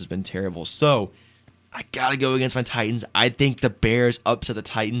defense has been terrible. So I gotta go against my Titans. I think the Bears upset the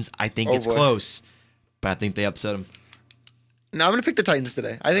Titans. I think it's close, but I think they upset them. No, I'm gonna pick the Titans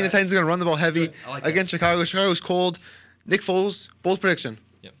today. I think the Titans are gonna run the ball heavy against Chicago. Chicago's cold. Nick Foles, bold prediction.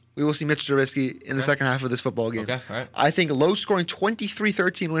 We will see Mitch Trubisky in the second half of this football game. Okay, all right. I think a low-scoring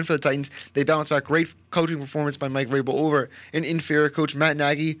 23-13 win for the Titans. They bounce back. Great coaching performance by Mike Vrabel over an inferior coach, Matt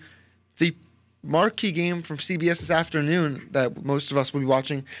Nagy. The marquee game from CBS this afternoon that most of us will be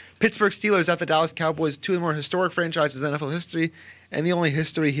watching, Pittsburgh Steelers at the Dallas Cowboys, two of the more historic franchises in NFL history, and the only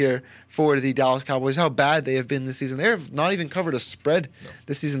history here for the Dallas Cowboys, how bad they have been this season. They have not even covered a spread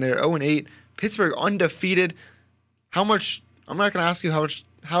this season. They're 0-8. Pittsburgh undefeated. How much? I'm not going to ask you how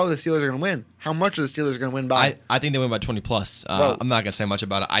the Steelers are going to win. How much are the Steelers going to win by? I think they win by 20+. I'm not going to say much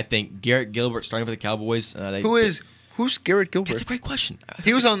about it. I think Garrett Gilbert starting for the Cowboys. Who's Garrett Gilbert? That's a great question.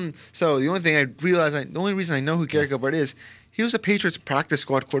 He was on. So the only thing I realized, the only reason I know who Garrett Gilbert is, he was a Patriots practice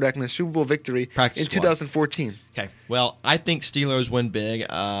squad quarterback in the Super Bowl victory in 2014. Okay. Well, I think Steelers win big.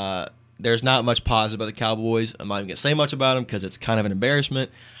 There's not much positive about the Cowboys. I'm not even going to say much about them because it's kind of an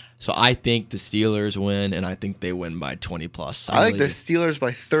embarrassment. So I think the Steelers win, and I think they win by 20+. I like the Steelers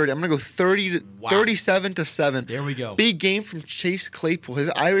by 30. I'm going to go 37-7. There we go. Big game from Chase Claypool.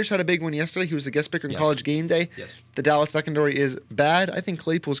 His Irish had a big one yesterday. He was a guest picker in College Game Day. Yes. The Dallas secondary is bad. I think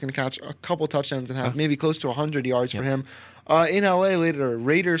Claypool's going to catch a couple touchdowns and have maybe close to 100 yards for him. In LA later,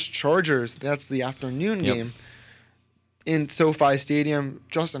 Raiders-Chargers. That's the afternoon game. In SoFi Stadium,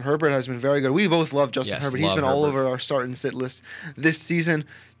 Justin Herbert has been very good. We both love Justin Herbert. He's been all over our start and sit list this season.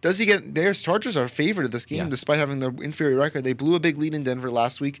 Does he get their Chargers are favored at this game despite having the inferior record? They blew a big lead in Denver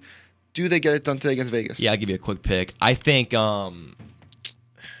last week. Do they get it done today against Vegas? Yeah, I'll give you a quick pick. I think I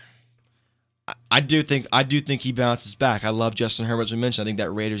do think he bounces back. I love Justin Herbert, as we mentioned. I think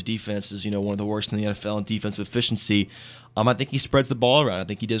that Raiders defense is one of the worst in the NFL in defensive efficiency. I think he spreads the ball around. I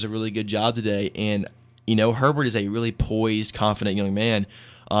think he does a really good job today. And Herbert is a really poised, confident young man.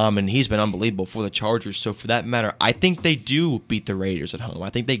 and he's been unbelievable for the Chargers. So for that matter, I think they do beat the Raiders at home. I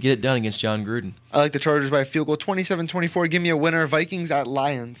think they get it done against John Gruden. I like the Chargers by a field goal, 27-24. Give me a winner. Vikings at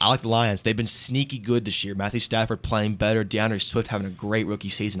Lions. I like the Lions. They've been sneaky good this year. Matthew Stafford playing better. DeAndre Swift having a great rookie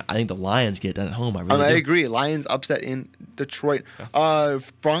season. I think the Lions get it done at home. I really do. I agree. Lions upset in Detroit.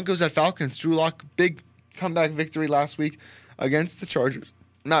 Broncos at Falcons. Drew Lock, big comeback victory last week against the Chargers.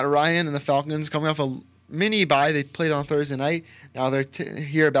 Matt Ryan and the Falcons coming off a mini bye. They played on Thursday night. Now they're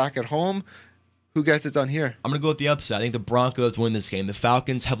here back at home. Who gets it done here? I'm going to go with the upset. I think the Broncos win this game. The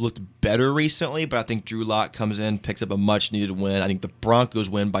Falcons have looked better recently, but I think Drew Lock comes in, picks up a much-needed win. I think the Broncos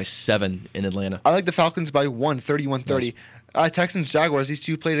win by 7 in Atlanta. I like the Falcons by 1, 31-30. Nice. Texans-Jaguars, these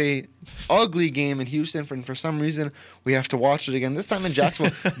two played a ugly game in Houston. For some reason, we have to watch it again. This time in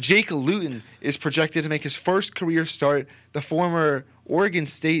Jacksonville, Jake Luton is projected to make his first career start. The former Oregon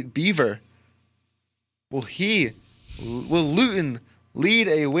State Beaver. Will Luton lead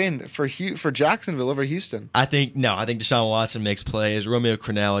a win for Jacksonville over Houston? I think Deshaun Watson makes plays. Romeo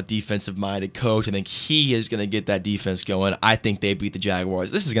Crennel, a defensive-minded coach. I think he is going to get that defense going. I think they beat the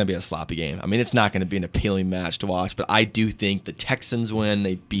Jaguars. This is going to be a sloppy game. I mean, it's not going to be an appealing match to watch, but I do think the Texans win.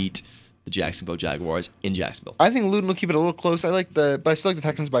 They beat the Jacksonville Jaguars in Jacksonville. I think Luton will keep it a little close. But I still like the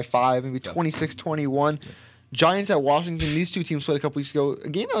Texans by 5, maybe 26-21. Giants at Washington. These two teams played a couple weeks ago. A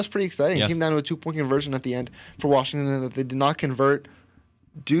game that was pretty exciting. It came down to a 2-point conversion at the end for Washington that they did not convert.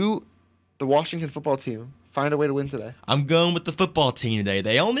 Do the Washington football team find a way to win today? I'm going with the football team today.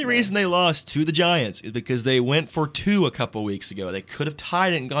 The only reason they lost to the Giants is because they went for 2 a couple weeks ago. They could have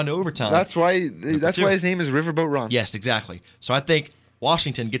tied it and gone to overtime. That's why his name is Riverboat Ron. Yes, exactly. So I think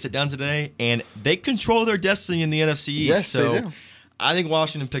Washington gets it done today, and they control their destiny in the NFC East. Yes, so they do. I think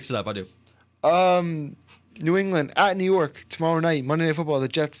Washington picks it up. I do. New England at New York tomorrow night, Monday Night Football, the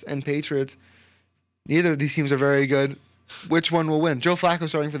Jets and Patriots. Neither of these teams are very good. Which one will win? Joe Flacco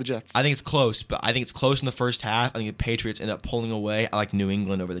starting for the Jets. I think it's close, but I think it's close in the first half. I think the Patriots end up pulling away. I like New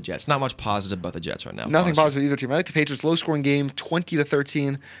England over the Jets. Not much positive about the Jets right now. Nothing positive with either team. I like the Patriots. Low-scoring game,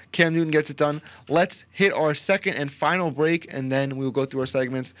 20-13. Cam Newton gets it done. Let's hit our second and final break, and then we'll go through our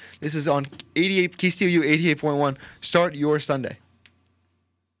segments. This is on KCOU 88.1. Start your Sunday.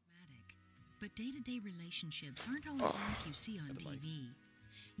 But day-to-day relationships aren't always like you see on TV.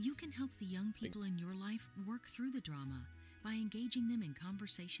 You can help the young people in your life work through the drama by engaging them in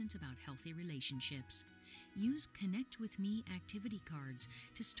conversations about healthy relationships. Use Connect With Me activity cards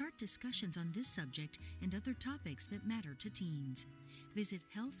to start discussions on this subject and other topics that matter to teens. Visit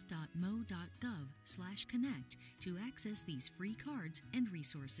health.mo.gov/connect to access these free cards and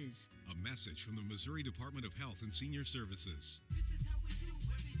resources. A message from the Missouri Department of Health and Senior Services.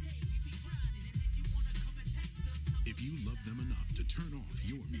 If you love them enough to turn off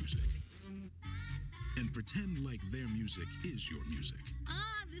your music and pretend like their music is your music,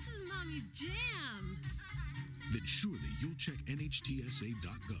 this is Mommy's jam. Then surely you'll check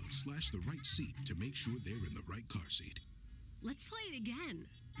nhtsa.gov/the right seat to make sure they're in the right car seat. Let's play it again.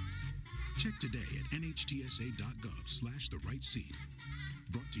 Check today at nhtsa.gov/the right seat.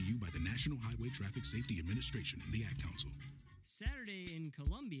 Brought to you by the National Highway Traffic Safety Administration and the Ad Council. Saturday in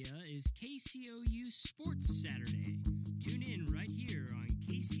Columbia is KCOU Sports Saturday. Tune in right here on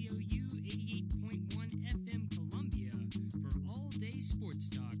KCOU 88.1 FM Columbia for all-day sports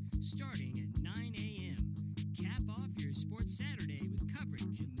talk starting at 9 a.m. Cap off your Sports Saturday with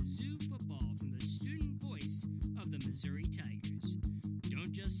coverage of Mizzou football from the student voice of the Missouri Tigers.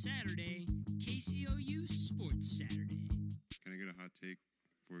 Don't just Saturday, KCOU Sports Saturday. Can I get a hot take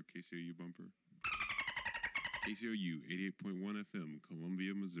for a KCOU bumper? KCOU 88.1 FM,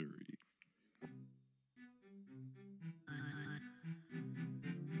 Columbia, Missouri.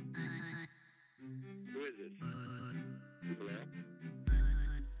 Who is this? Hello?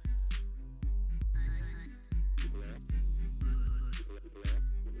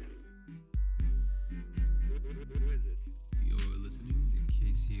 Who is this? You're listening to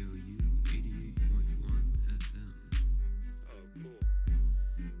KCOU 88.1 FM. Oh, cool.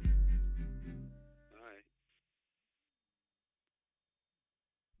 Alright.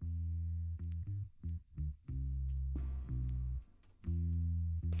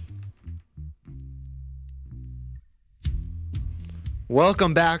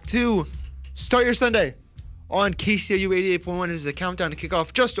 Welcome back to Start Your Sunday on KCOU 88.1. This is a countdown to kick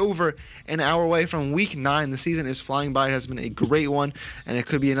off just over an hour away from week 9. The season is flying by. It has been a great one, and it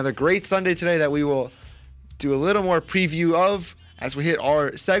could be another great Sunday today that we will do a little more preview of as we hit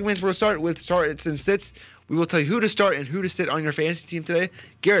our segments. We'll start with starts and sits. We will tell you who to start and who to sit on your fantasy team today.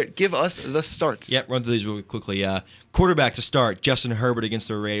 Garrett, give us the starts. Yep, run through these really quickly. Quarterback to start, Justin Herbert against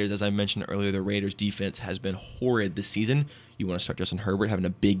the Raiders. As I mentioned earlier, the Raiders' defense has been horrid this season. You want to start Justin Herbert having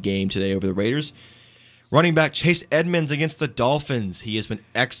a big game today over the Raiders. Running back Chase Edmonds against the Dolphins. He has been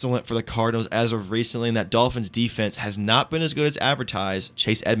excellent for the Cardinals as of recently, and that Dolphins defense has not been as good as advertised.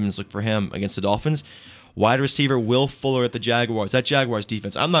 Chase Edmonds, look for him against the Dolphins. Wide receiver Will Fuller at the Jaguars. That Jaguars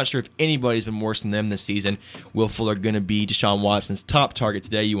defense, I'm not sure if anybody's been worse than them this season. Will Fuller going to be Deshaun Watson's top target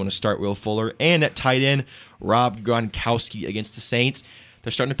today. You want to start Will Fuller. And at tight end, Rob Gronkowski against the Saints. They're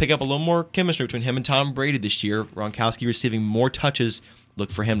starting to pick up a little more chemistry between him and Tom Brady this year. Gronkowski receiving more touches.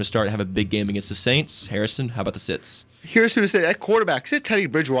 Look for him to start and have a big game against the Saints. Harrison, how about the sits? Here's who to say. At quarterback, sit Teddy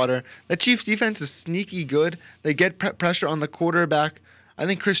Bridgewater. The Chiefs defense is sneaky good. They get pressure on the quarterback. I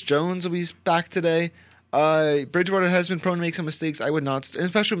think Chris Jones will be back today. Bridgewater has been prone to make some mistakes. I would not,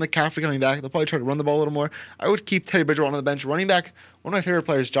 especially with McCaffrey coming back. They'll probably try to run the ball a little more. I would keep Teddy Bridgewater on the bench. Running back, one of my favorite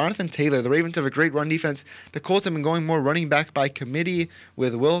players, Jonathan Taylor. The Ravens have a great run defense. The Colts have been going more running back by committee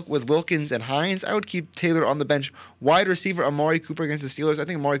with Wilkins and Hines. I would keep Taylor on the bench. Wide receiver, Amari Cooper against the Steelers. I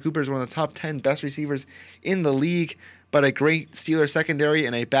think Amari Cooper is one of the top 10 best receivers in the league. But a great Steelers secondary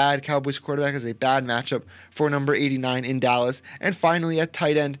and a bad Cowboys quarterback is a bad matchup for number 89 in Dallas. And finally, at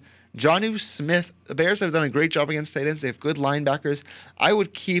tight end, Jonnu Smith. The Bears have done a great job against tight ends. They have good linebackers. I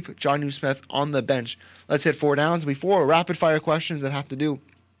would keep Jonnu Smith on the bench. Let's hit 4 downs before rapid-fire questions that have to do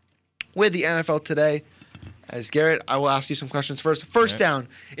with the NFL today. As Garrett, I will ask you some questions first. First down.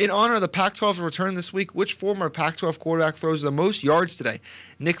 In honor of the Pac-12's return this week, which former Pac-12 quarterback throws the most yards today?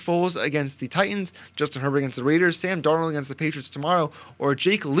 Nick Foles against the Titans, Justin Herbert against the Raiders, Sam Darnold against the Patriots tomorrow, or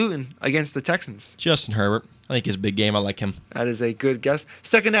Jake Luton against the Texans? Justin Herbert. I think his big game. I like him. That is a good guess.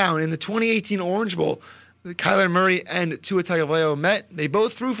 Second down. In the 2018 Orange Bowl, Kyler Murray and Tua Tagovailoa met. They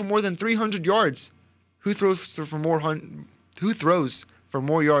both threw for more than 300 yards. Who throws for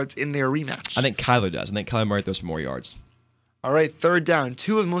more yards in their rematch? I think Kyler does. I think Kyler Murray throws for more yards. All right, third down.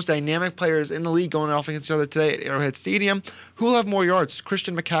 2 of the most dynamic players in the league going off against each other today at Arrowhead Stadium. Who will have more yards,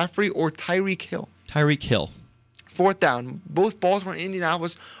 Christian McCaffrey or Tyreek Hill? Tyreek Hill. Fourth down. Both Baltimore and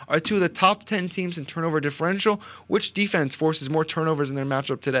Indianapolis are 2 of the top 10 teams in turnover differential. Which defense forces more turnovers in their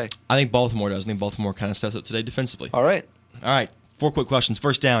matchup today? I think Baltimore does. I think Baltimore kind of steps up today defensively. All right. 4 quick questions.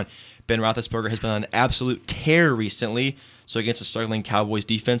 First down. Ben Roethlisberger has been on an absolute tear recently. So against a struggling Cowboys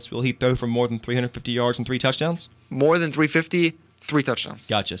defense, will he throw for more than 350 yards and 3 touchdowns? More than 350, 3 touchdowns.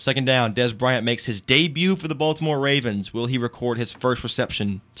 Gotcha. Second down. Dez Bryant makes his debut for the Baltimore Ravens. Will he record his first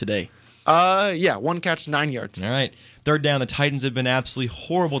reception today? Yeah, 1 catch, 9 yards. All right. Third down, the Titans have been absolutely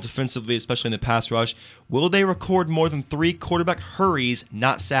horrible defensively, especially in the pass rush. Will they record more than 3 quarterback hurries,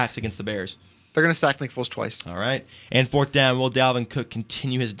 not sacks, against the Bears? They're going to sack Nick Foles twice. All right. And fourth down, will Dalvin Cook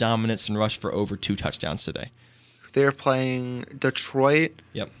continue his dominance and rush for over 2 touchdowns today? They're playing Detroit.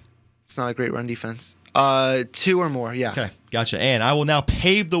 Yep. It's not a great run defense. 2 or more, yeah. Okay, gotcha. And I will now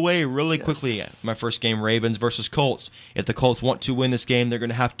pave the way really quickly. My first game, Ravens versus Colts. If the Colts want to win this game, they're going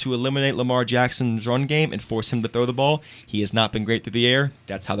to have to eliminate Lamar Jackson's run game and force him to throw the ball. He has not been great through the air.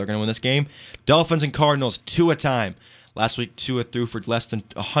 That's how they're going to win this game. Dolphins and Cardinals, 2 a time. Last week, Tua threw for less than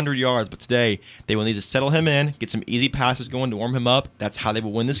 100 yards, but today they will need to settle him in, get some easy passes going to warm him up. That's how they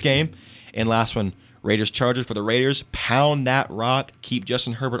will win this game. And last one, Raiders-Chargers for the Raiders. Pound that rock. Keep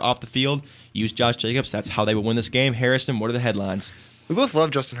Justin Herbert off the field. Use Josh Jacobs. That's how they will win this game. Harrison, what are the headlines? We both love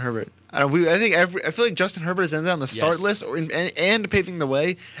Justin Herbert. I feel like Justin Herbert has ended on the start list and paving the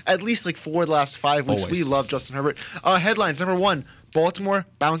way at least like 4 of the last 5 weeks. Always. We love Justin Herbert. Headlines. Number 1, Baltimore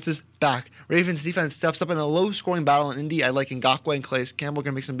bounces back. Ravens defense steps up in a low-scoring battle in Indy. I like Ngakoue and Calais Campbell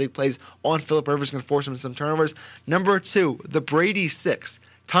going to make some big plays on Phillip Rivers, going to force him into some turnovers. Number 2, the Brady 6.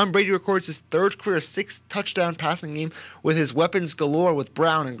 Tom Brady records his 3rd career 6-touchdown passing game with his weapons galore with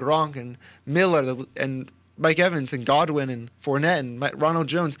Brown and Gronk and Miller and Mike Evans and Godwin and Fournette and Ronald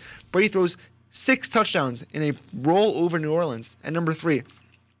Jones. Brady throws 6 touchdowns in a roll over New Orleans. And number 3,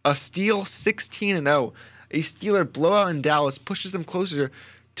 a Steel 16-0. A Steeler blowout in Dallas pushes them closer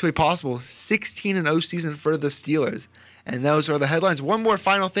to a possible 16-0 season for the Steelers. And those are the headlines. One more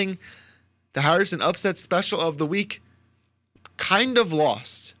final thing. The Harrison upset special of the week kind of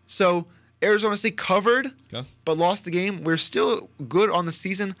lost. So Arizona State covered, but lost the game. We're still good on the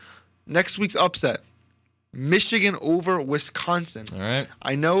season. Next week's upset, Michigan over Wisconsin. All right.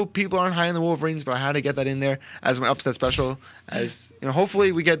 I know people aren't high on the Wolverines, but I had to get that in there as my upset special. As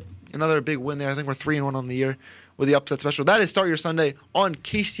hopefully we get another big win there. I think we're 3-1 on the year with the upset special. That is Start Your Sunday on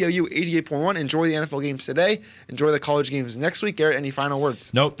KCOU 88.1. Enjoy the NFL games today. Enjoy the college games next week. Garrett, any final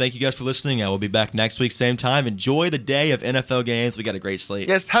words? Nope. Thank you guys for listening. I will be back next week, same time. Enjoy the day of NFL games. We got a great slate.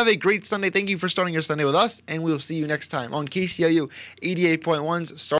 Yes, have a great Sunday. Thank you for starting your Sunday with us, and we will see you next time on KCOU 88.1's Start